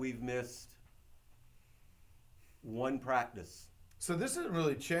bet we've missed one practice. So this hasn't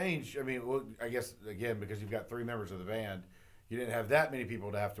really changed. I mean, well, I guess, again, because you've got 3 members of the band, you didn't have that many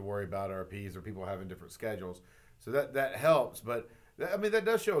people to have to worry about RPs or people having different schedules. So that helps. But, that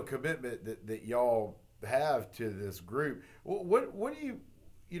does show a commitment that y'all have to this group. What do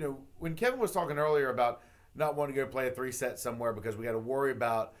you, when Kevin was talking earlier about not wanting to go play a 3-set somewhere because we got to worry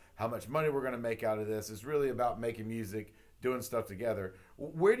about how much money we're going to make out of this, it's really about making music, doing stuff together.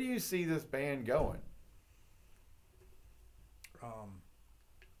 Where do you see this band going?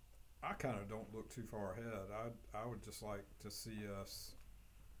 I kind of don't look too far ahead. I would just like to see us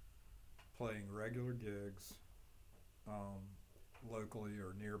playing regular gigs locally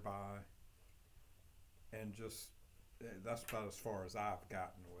or nearby, and just that's about as far as I've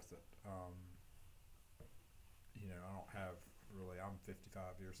gotten with it. I don't have really. I'm 55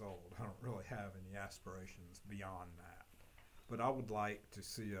 years old. I don't really have any aspirations beyond that. But I would like to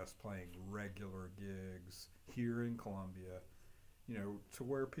see us playing regular gigs here in Columbia, to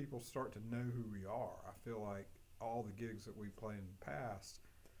where people start to know who we are. I feel like all the gigs that we played in the past,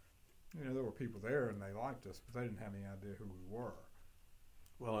 there were people there and they liked us, but they didn't have any idea who we were.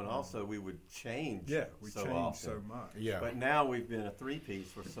 Well, and also we would change. Yeah, we so changed often. so much. Yeah. But now we've been a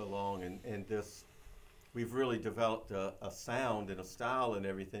three-piece for so long, and this, we've really developed a sound and a style and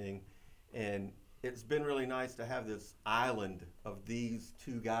everything, and it's been really nice to have this island of these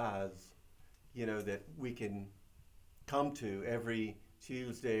two guys, that we can come to every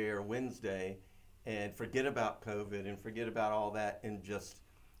Tuesday or Wednesday and forget about COVID and forget about all that and just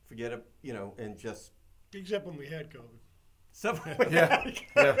and just. Except when we had COVID. Yeah.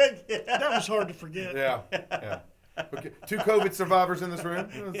 That was hard to forget. Yeah. Okay. 2 COVID survivors in this room.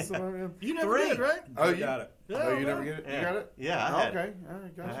 You never 3. did, right? Oh, you got it. Yeah, Oh, you never get it? Yeah. You got it? Yeah, Oh, I had okay. it. All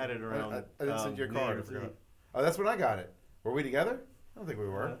right, gotcha. I had it around. I didn't send you a New card. I Year's forgot. Eve. Oh, that's when I got it. Were we together? I don't think we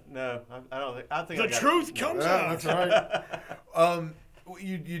were. No, I don't think. I think The I got truth it. comes Yeah, out. that's right.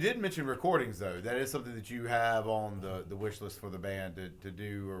 You did mention recordings though. That is something that you have on the wish list for the band to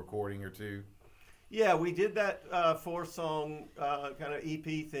do a recording or two. Yeah, we did that 4-song kind of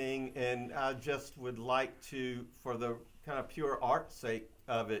EP thing, and I just would like to, for the kind of pure art sake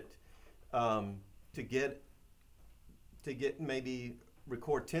of it, to get maybe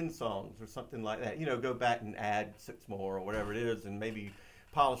record 10 songs or something like that. Go back and add 6 more or whatever it is, and maybe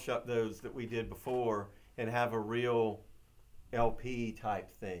polish up those that we did before and have a real LP type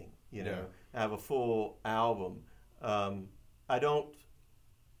thing. Have a full album. I don't.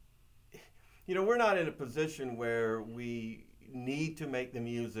 We're not in a position where we need to make the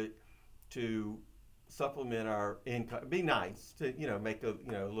music to supplement our income. It'd be nice to, make a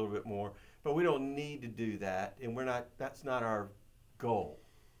little bit more, but we don't need to do that, and that's not our goal.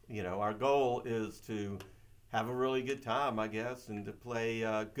 Our goal is to have a really good time, I guess, and to play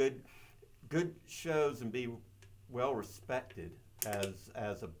good shows and be well respected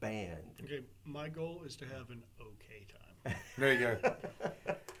as a band. Okay, my goal is to have an okay time. There you go.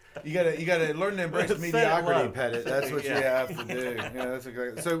 You gotta learn to embrace Set it mediocrity, low. Pettit. That's what you Yeah. have to do. That's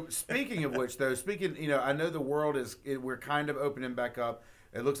exactly. So speaking of which, though, I know the world we're kind of opening back up.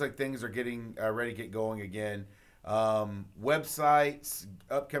 It looks like things are getting ready to get going again. Websites,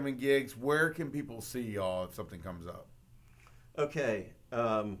 upcoming gigs. Where can people see y'all if something comes up? Okay,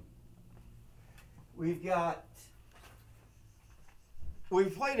 we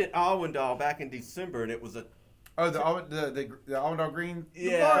played at Alwindal back in December, and it was a Oh, the Almondale Green.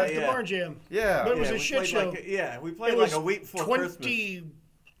 The barn jam. Yeah. But it was we a shit played show. we played It like was a week before Christmas.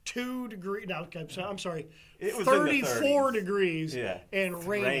 22 degrees. No, I'm sorry. It was in the 34 30s. degrees Yeah, and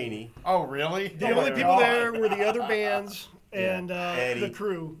rainy. Oh, really? The Oh, only my people God. there were the other bands and Eddie. the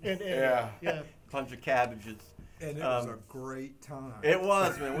crew. And Yeah. yeah. Bunch of cabbages. And it was a great time. It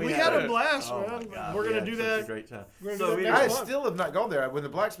was, man. We had a blast, oh man. my God, We're we gonna had do such that. A great time. We're gonna So do we that I next month. still have not gone there. When the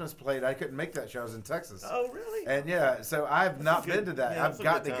Blacksmiths played, I couldn't make that show. I was in Texas. Oh, really? And yeah, so I've not good- been to that. yeah, I've it's a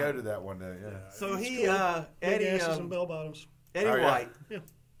got good to time. go to that one day. Yeah. So It's he, cool. Big Eddie, asses and bell bottoms. Eddie Oh, yeah. White. Yeah.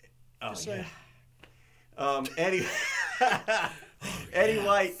 Oh, Just saying. Eddie Eddie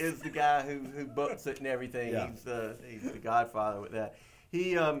White is the guy who books it and everything. Yeah. He's the godfather with that.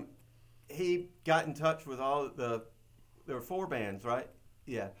 He got in touch with there were 4 bands, right?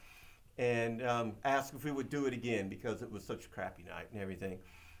 Yeah. And asked if we would do it again because it was such a crappy night and everything.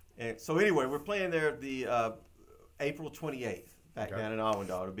 And so anyway, we're playing there the April 28th back down in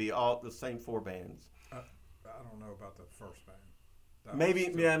Alwindal. It'll be all the same 4 bands. I don't know about the first band. That Maybe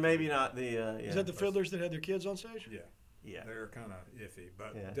was still- maybe not the. Is that the fiddlers that had their kids on stage? Yeah. Yeah. They're kind of iffy,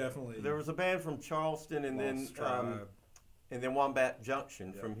 but Yeah. definitely. There was a band from Charleston and Lost then Tribe. Wombat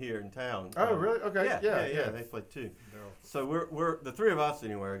Junction from here in town. Oh, really? Okay. Yeah. They played too. They're- So we're the 3 of us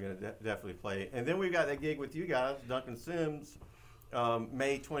anyway are going to definitely play. And then we've got that gig with you guys, Duncan Sims,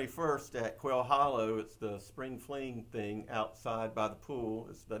 May 21st at Quail Hollow. It's the spring fling thing outside by the pool.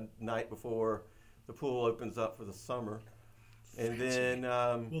 It's the night before the pool opens up for the summer. And then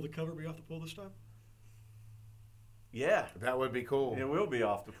Will the cover be off the pool this time? yeah, That would be cool. it will be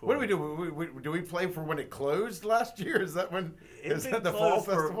off the pool. What do we do? Do we play for when it closed last year? Is that when? It's Is been that the fall closed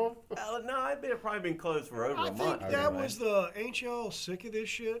for- festival? No, it'd probably been closed for over I a think month. that anyway. was the Ain't Y'all Sick of This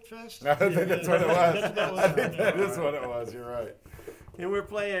Shit fest. I think that's what it was. That's what that was. I think that is what it was. You're right. And we're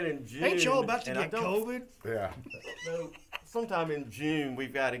playing in June. Ain't y'all about to and I get don't COVID? Yeah. know, sometime in June,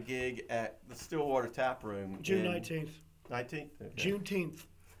 we've got a gig at the Stillwater Tap Room. June in- 19th. 19th? Okay. Juneteenth.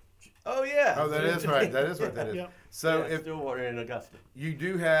 Oh yeah. Oh, that is right. That is what that is. Yeah. So Yeah, if Stillwater in Augusta. you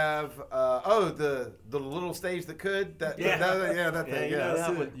do have, the little stage that could, that thing, you yeah. know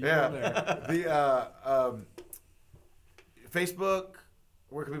that one. Yeah. The Facebook,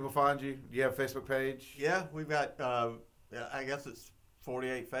 where can people find you? Do you have a Facebook page? Yeah, we've got. I guess it's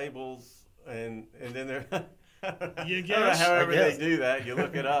 48 Fables, and then there. You I don't know, guess? however I guess. they do that, you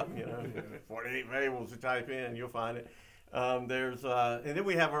look it up. 48 Fables. You type in, you'll find it. And then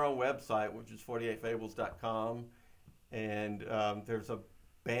we have our own website, which is 48fables.com, and there's a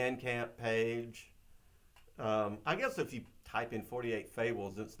Bandcamp page. I guess if you type in 48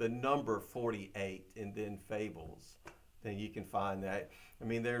 Fables, it's the number 48 and then Fables, then you can find that. I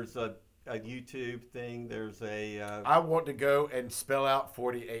mean, there's a YouTube thing. There's I want to go and spell out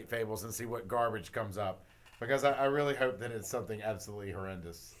 48 Fables and see what garbage comes up, because I really hope that it's something absolutely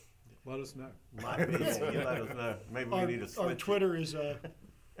horrendous. Let us know. might be. You let us know. Maybe we need to switch. Our Twitter is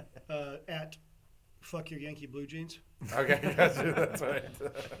at Fuck Your Yankee Blue Jeans. Okay, that's right.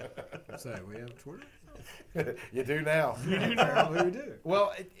 So we have Twitter. You do now. Apparently we do.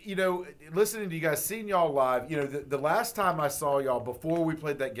 Well, listening to you guys, seeing y'all live, the last time I saw y'all before we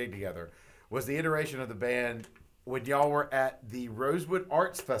played that gig together was the iteration of the band when y'all were at the Rosewood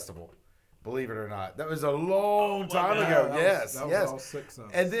Arts Festival. Believe it or not, that was a long time ago. That Yes. was all 6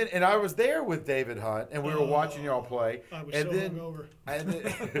 of us. And I was there with David Hunt, and we were watching y'all play. I was and so then, hungover. and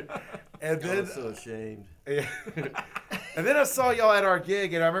then I'm so ashamed. Yeah. And then I saw y'all at our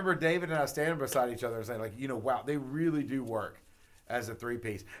gig, and I remember David and I standing beside each other and saying, like, wow, they really do work as a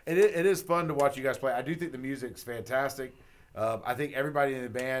three-piece. It is fun to watch you guys play. I do think the music's fantastic. I think everybody in the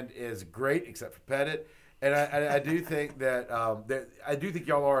band is great except for Pettit. And I do think that I do think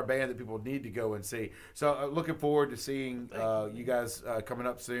y'all are a band that people need to go and see. So looking forward to seeing you guys coming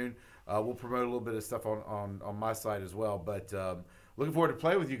up soon. We'll promote a little bit of stuff on my side as well. But looking forward to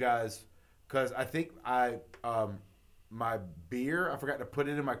play with you guys, because I think my beer, I forgot to put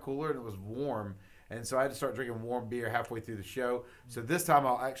it in my cooler and it was warm. And so I had to start drinking warm beer halfway through the show. So this time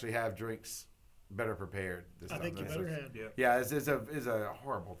I'll actually have drinks better prepared. This I time. think you better have. Yeah, it's a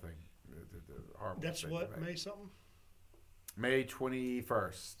horrible thing. Horrible That's thing what, to make. May something? May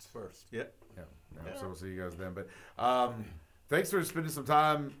 21st. First, yep. Yeah. So we'll see you guys then. But thanks for spending some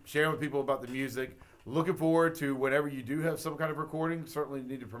time sharing with people about the music. Looking forward to whenever you do have some kind of recording. Certainly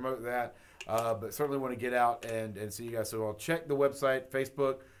need to promote that. But certainly want to get out and see you guys. So I'll check the website,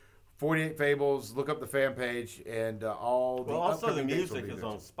 Facebook, 48 Fables. Look up the fan page and all the. Well, also the upcoming dates will music be is there.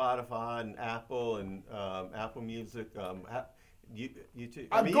 on Spotify and Apple Music. YouTube.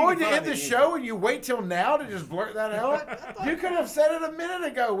 I'm you going can to find end the it show and you wait till now to just blurt that out? You could have said it a minute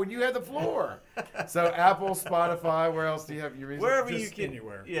ago when you had the floor. So Apple, Spotify, where else do you have your music? Wherever Just you can.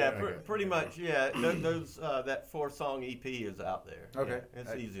 anywhere. Yeah, Okay. pretty much. Yeah, those that 4-song EP is out there. Okay. Yeah,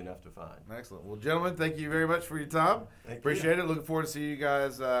 it's easy enough to find. Excellent. Well, gentlemen, thank you very much for your time. Thank Appreciate it. Looking forward to see you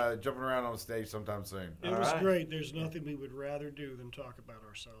guys jumping around on stage sometime soon. It All was right. great. There's nothing we would rather do than talk about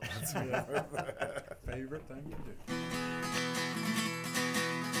ourselves. Favorite thing to do.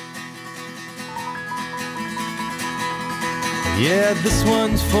 Yeah, this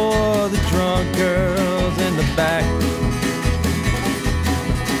one's for the drunk girls in the back,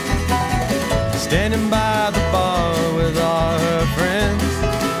 standing by the bar with all her friends.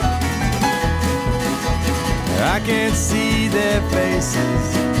 I can't see their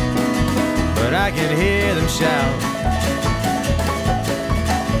faces, but I can hear them shout.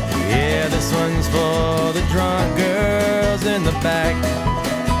 Yeah, this one's for the drunk girls in the back.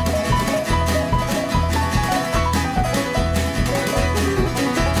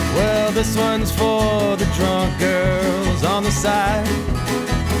 Well, this one's for the drunk girls on the side.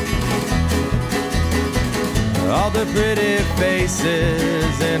 All the pretty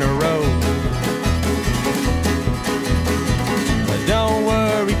faces in a row. But don't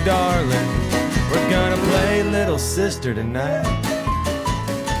worry, darling, we're gonna play Little Sister tonight.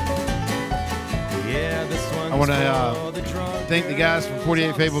 Yeah, this one's I want for the to drunk thank the guys from girls 48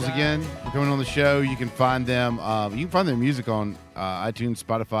 on the Fables side. again for coming on the show. You can find them. You can find their music on iTunes,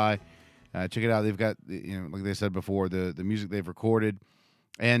 Spotify. Check it out. They've got, like they said before, the music they've recorded.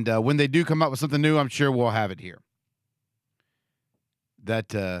 And when they do come out with something new, I'm sure we'll have it here.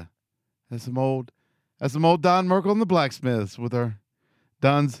 That's some old Don Merkel and the Blacksmiths with our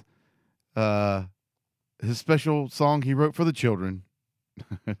Don's his special song he wrote for the children.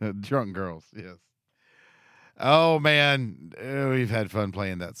 Drunk Girls, yes. Oh man, we've had fun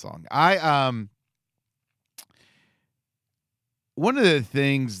playing that song. One of the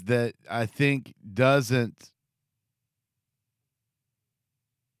things that I think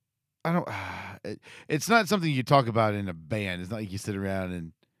it's not something you talk about in a band. It's not like you sit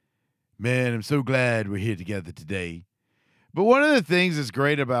around Man, I'm so glad we're here together today. But one of the things that's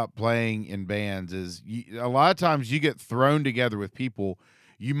great about playing in bands is a lot of times you get thrown together with people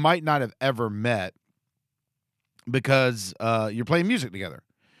you might not have ever met because you're playing music together.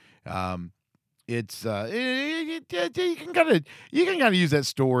 It's you can kind of use that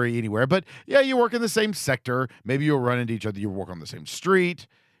story anywhere, but yeah, you work in the same sector. Maybe you'll run into each other. You work on the same street.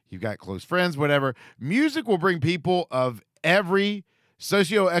 You've got close friends, whatever. Music will bring people of every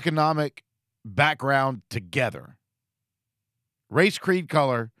socioeconomic background together. Race, creed,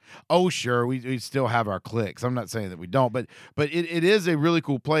 color. Oh, sure, we still have our cliques. I'm not saying that we don't, but it is a really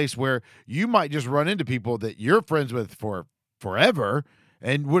cool place where you might just run into people that you're friends with for forever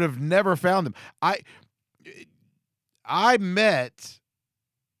and would have never found them. I met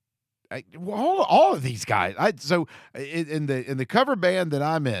all of these guys. In the cover band that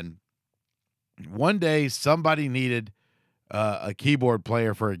I'm in, one day somebody needed a keyboard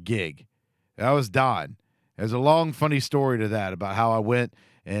player for a gig. That was Don. There's a long, funny story to that about how I went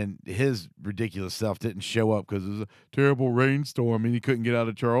and his ridiculous self didn't show up because it was a terrible rainstorm and he couldn't get out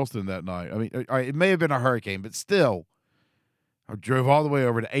of Charleston that night. I mean, all right, it may have been a hurricane, but still, I drove all the way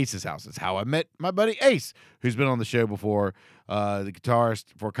over to Ace's house. That's how I met my buddy Ace, who's been on the show before, the guitarist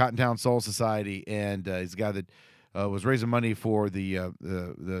for Cottontown Soul Society, and he's the guy that was raising money for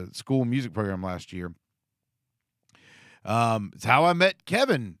the school music program last year. It's how I met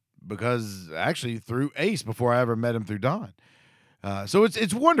Kevin, because actually through Ace before I ever met him through Don. So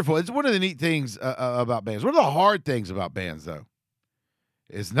it's wonderful. It's one of the neat things about bands. One of the hard things about bands, though,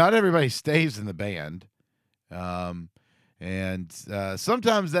 is not everybody stays in the band, and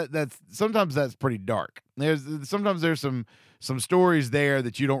sometimes that's pretty dark. Sometimes there's some stories there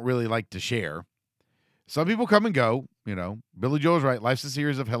that you don't really like to share. Some people come and go. You know, Billy Joel's right. Life's a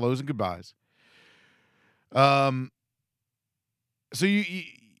series of hellos and goodbyes. So you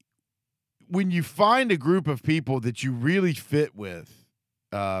when you find a group of people that you really fit with,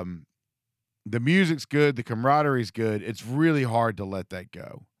 the music's good, the camaraderie's good. It's really hard to let that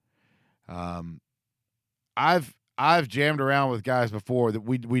go. I've jammed around with guys before that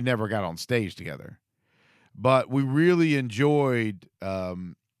we never got on stage together, but we really enjoyed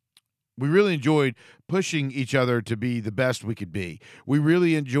pushing each other to be the best we could be. We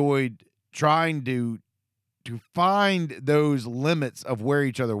really enjoyed trying to find those limits of where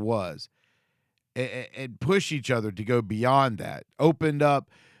each other was. And push each other to go beyond that. Opened up,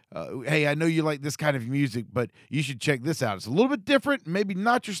 hey, I know you like this kind of music, but you should check this out. It's a little bit different, maybe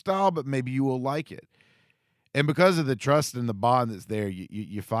not your style, but maybe you will like it. And because of the trust and the bond that's there,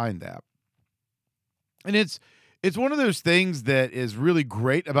 you find that. And it's one of those things that is really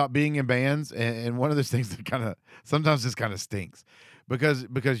great about being in bands, and one of those things that kind of sometimes just kind of stinks because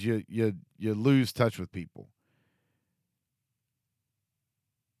you lose touch with people.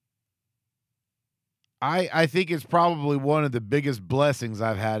 I think it's probably one of the biggest blessings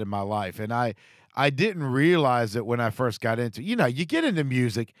I've had in my life. And I didn't realize it when I first got into, you get into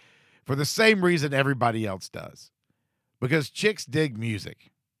music for the same reason everybody else does, because chicks dig music.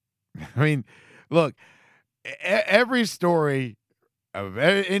 I mean, look, every story of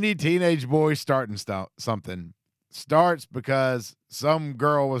any teenage boy starting something starts because some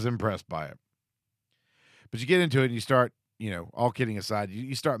girl was impressed by it. But you get into it and you start, all kidding aside,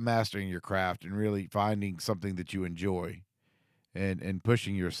 you start mastering your craft and really finding something that you enjoy and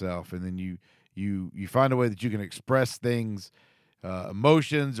pushing yourself. And then you find a way that you can express things,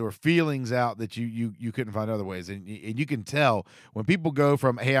 emotions or feelings out that you couldn't find other ways. And you can tell when people go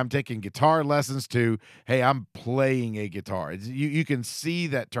from, hey, I'm taking guitar lessons to, hey, I'm playing a guitar. You can see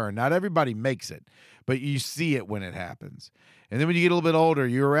that turn. Not everybody makes it, but you see it when it happens. And then when you get a little bit older,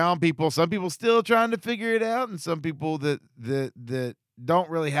 you're around people, some people still trying to figure it out, and some people that don't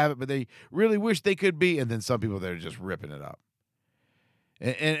really have it, but they really wish they could be, and then some people that are just ripping it up.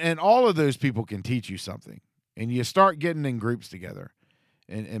 And all of those people can teach you something. And you start getting in groups together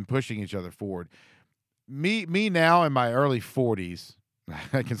and pushing each other forward. Me now in my early 40s,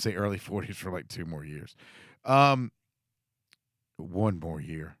 I can say early 40s for like 2 more years. 1 more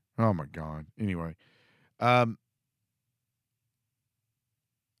year. Oh, my God. Anyway.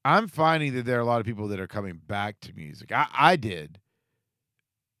 I'm finding that there are a lot of people that are coming back to music. I did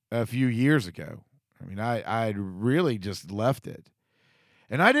a few years ago. I mean, I had really just left it.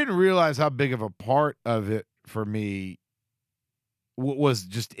 And I didn't realize how big of a part of it for me was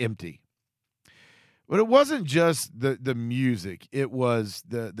just empty. But it wasn't just the music. It was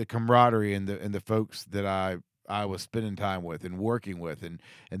the camaraderie and the folks that I was spending time with and working with, and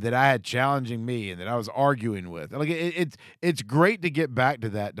that I had challenging me and that I was arguing with. Like it's great to get back to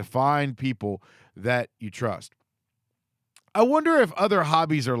that, to find people that you trust. I wonder if other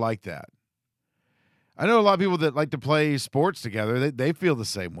hobbies are like that. I know a lot of people that like to play sports together. They feel the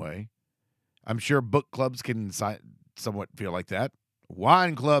same way. I'm sure book clubs can somewhat feel like that.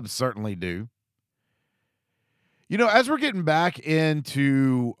 Wine clubs certainly do. You know, as we're getting back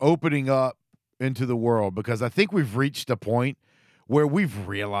into opening up into the world, because I think we've reached a point where we've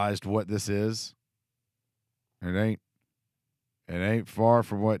realized what this is. It ain't far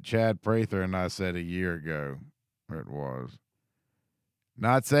from what Chad Prather and I said a year ago. It was.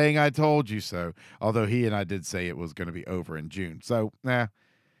 Not saying I told you so, although he and I did say it was going to be over in June. So,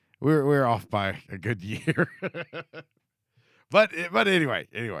 we're off by a good year. but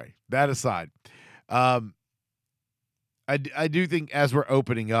anyway, that aside, I do think as we're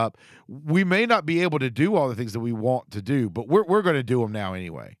opening up, we may not be able to do all the things that we want to do, but we're going to do them now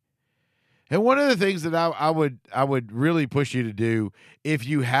anyway. And one of the things that I would really push you to do, if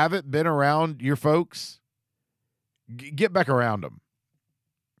you haven't been around your folks, get back around them.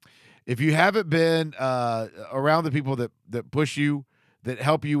 If you haven't been around the people that push you, that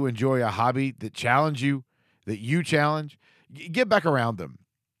help you enjoy a hobby, that challenge you, that you challenge, get back around them.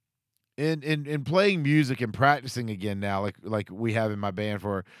 In playing music and practicing again now, like we have in my band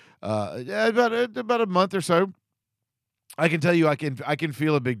for about a month or so, I can tell you I can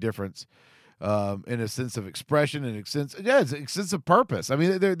feel a big difference in a sense of expression and it's a sense of purpose. I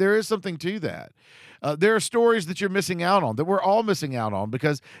mean, there is something to that. There are stories that you're missing out on, that we're all missing out on,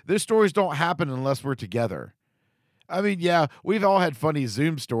 because those stories don't happen unless we're together. I mean, yeah, we've all had funny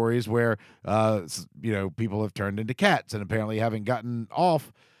Zoom stories where, people have turned into cats and apparently haven't gotten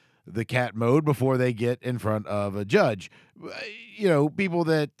off the cat mode before they get in front of a judge. People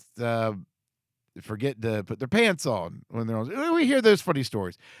that forget to put their pants on when they're on. We hear those funny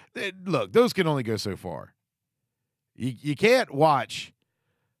stories. Look, those can only go so far. You can't watch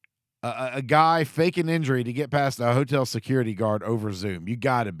a guy fake an injury to get past a hotel security guard over Zoom. You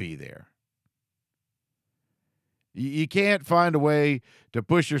got to be there. You can't find a way to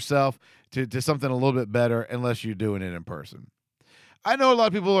push yourself to something a little bit better unless you're doing it in person. I know a lot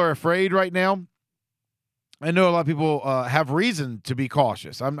of people are afraid right now. I know a lot of people have reason to be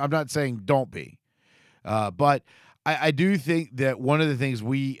cautious. I'm not saying don't be. But I do think that one of the things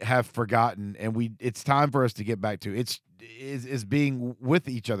we have forgotten, and it's time for us to get back to, is being with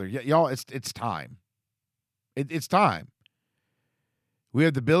each other. Y'all, it's time. It's time. We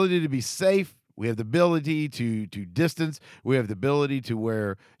have the ability to be safe. We have the ability to distance. We have the ability to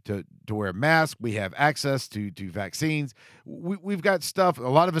wear masks. We have access to vaccines. We've got stuff. A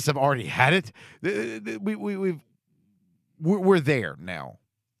lot of us have already had it. We're there now.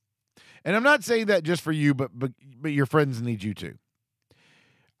 And I'm not saying that just for you, but your friends need you too.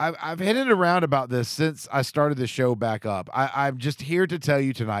 I've hinted around about this since I started the show back up. I'm just here to tell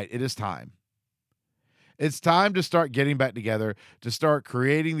you tonight, it is time. It's time to start getting back together, to start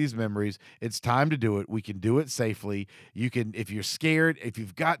creating these memories. It's time to do it. We can do it safely. You can, if you're scared, if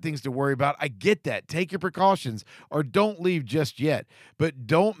you've got things to worry about, I get that. Take your precautions or don't leave just yet. But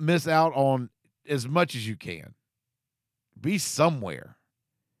don't miss out on as much as you can. Be somewhere.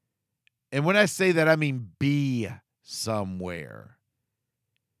 And when I say that, I mean be somewhere.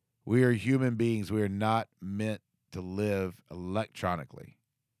 We are human beings. We are not meant to live electronically.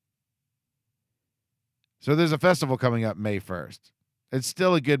 So there's a festival coming up May 1st. It's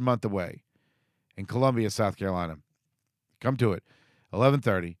still a good month away in Columbia, South Carolina. Come to it.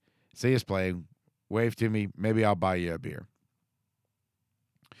 11:30. See us playing. Wave to me. Maybe I'll buy you a beer.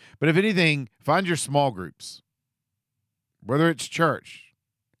 But if anything, find your small groups. Whether it's church.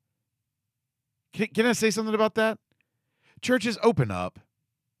 Can I say something about that? Churches, open up.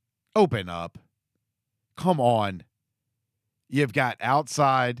 Open up. Come on. You've got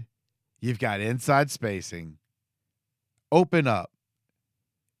outside. You've got inside spacing. Open up.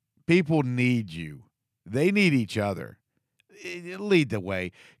 People need you. They need each other. Lead the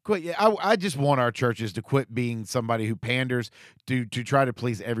way. Quit. I just want our churches to quit being somebody who panders to try to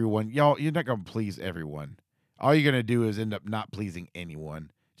please everyone. Y'all, you're not going to please everyone. All you're going to do is end up not pleasing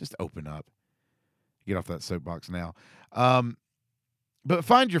anyone. Just open up. Get off that soapbox now. But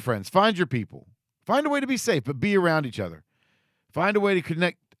find your friends. Find your people. Find a way to be safe, but be around each other. Find a way to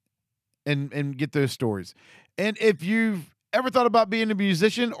connect and get those stories. And if you've ever thought about being a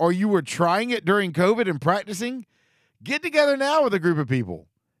musician or you were trying it during COVID and practicing, get together now with a group of people.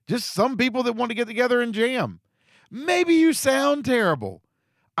 Just some people that want to get together and jam. Maybe you sound terrible.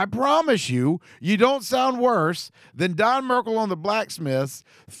 I promise you don't sound worse than Don Merkel on the Blacksmiths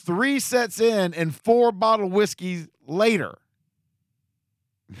 3 sets in and 4 bottled whiskeys later.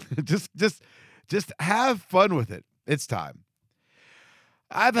 just have fun with it. It's time.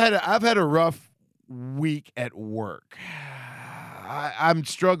 I've had a rough week at work. I'm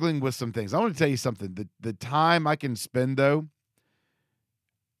struggling with some things. I want to tell you something. The time I can spend, though,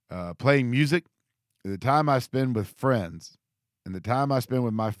 playing music, the time I spend with friends, and the time I spend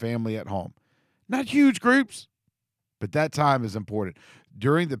with my family at home, not huge groups, but that time is important.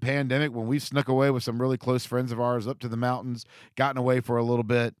 During the pandemic, when we snuck away with some really close friends of ours up to the mountains, gotten away for a little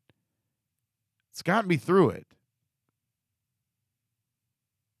bit, it's gotten me through it.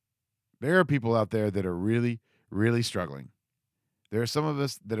 There are people out there that are really, really struggling. There are some of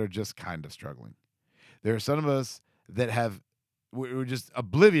us that are just kind of struggling. There are some of us that we're just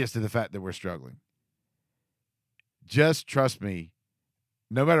oblivious to the fact that we're struggling. Just trust me,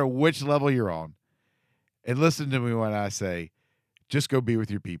 no matter which level you're on, and listen to me when I say, just go be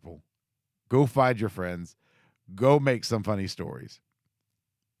with your people. Go find your friends. Go make some funny stories.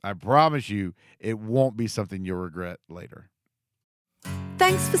 I promise you, it won't be something you'll regret later.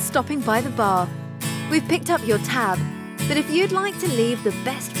 Thanks for stopping by the bar. We've picked up your tab, but if you'd like to leave the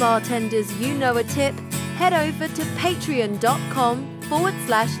best bartenders you know a tip, head over to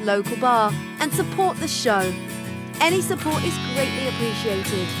patreon.com/local bar and support the show. Any support is greatly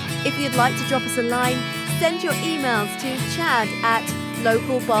appreciated. If you'd like to drop us a line, send your emails to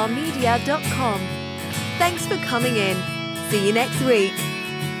chad@localbarmedia.com. Thanks for coming in. See you next week.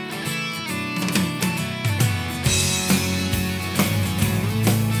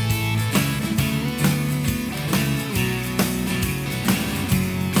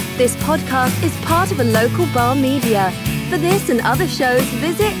 This podcast is part of a Local Bar Media. For this and other shows,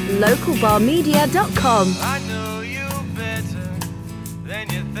 visit localbarmedia.com. I know you better than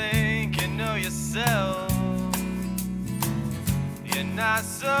you think you know yourself. You're not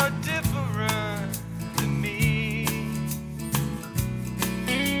so different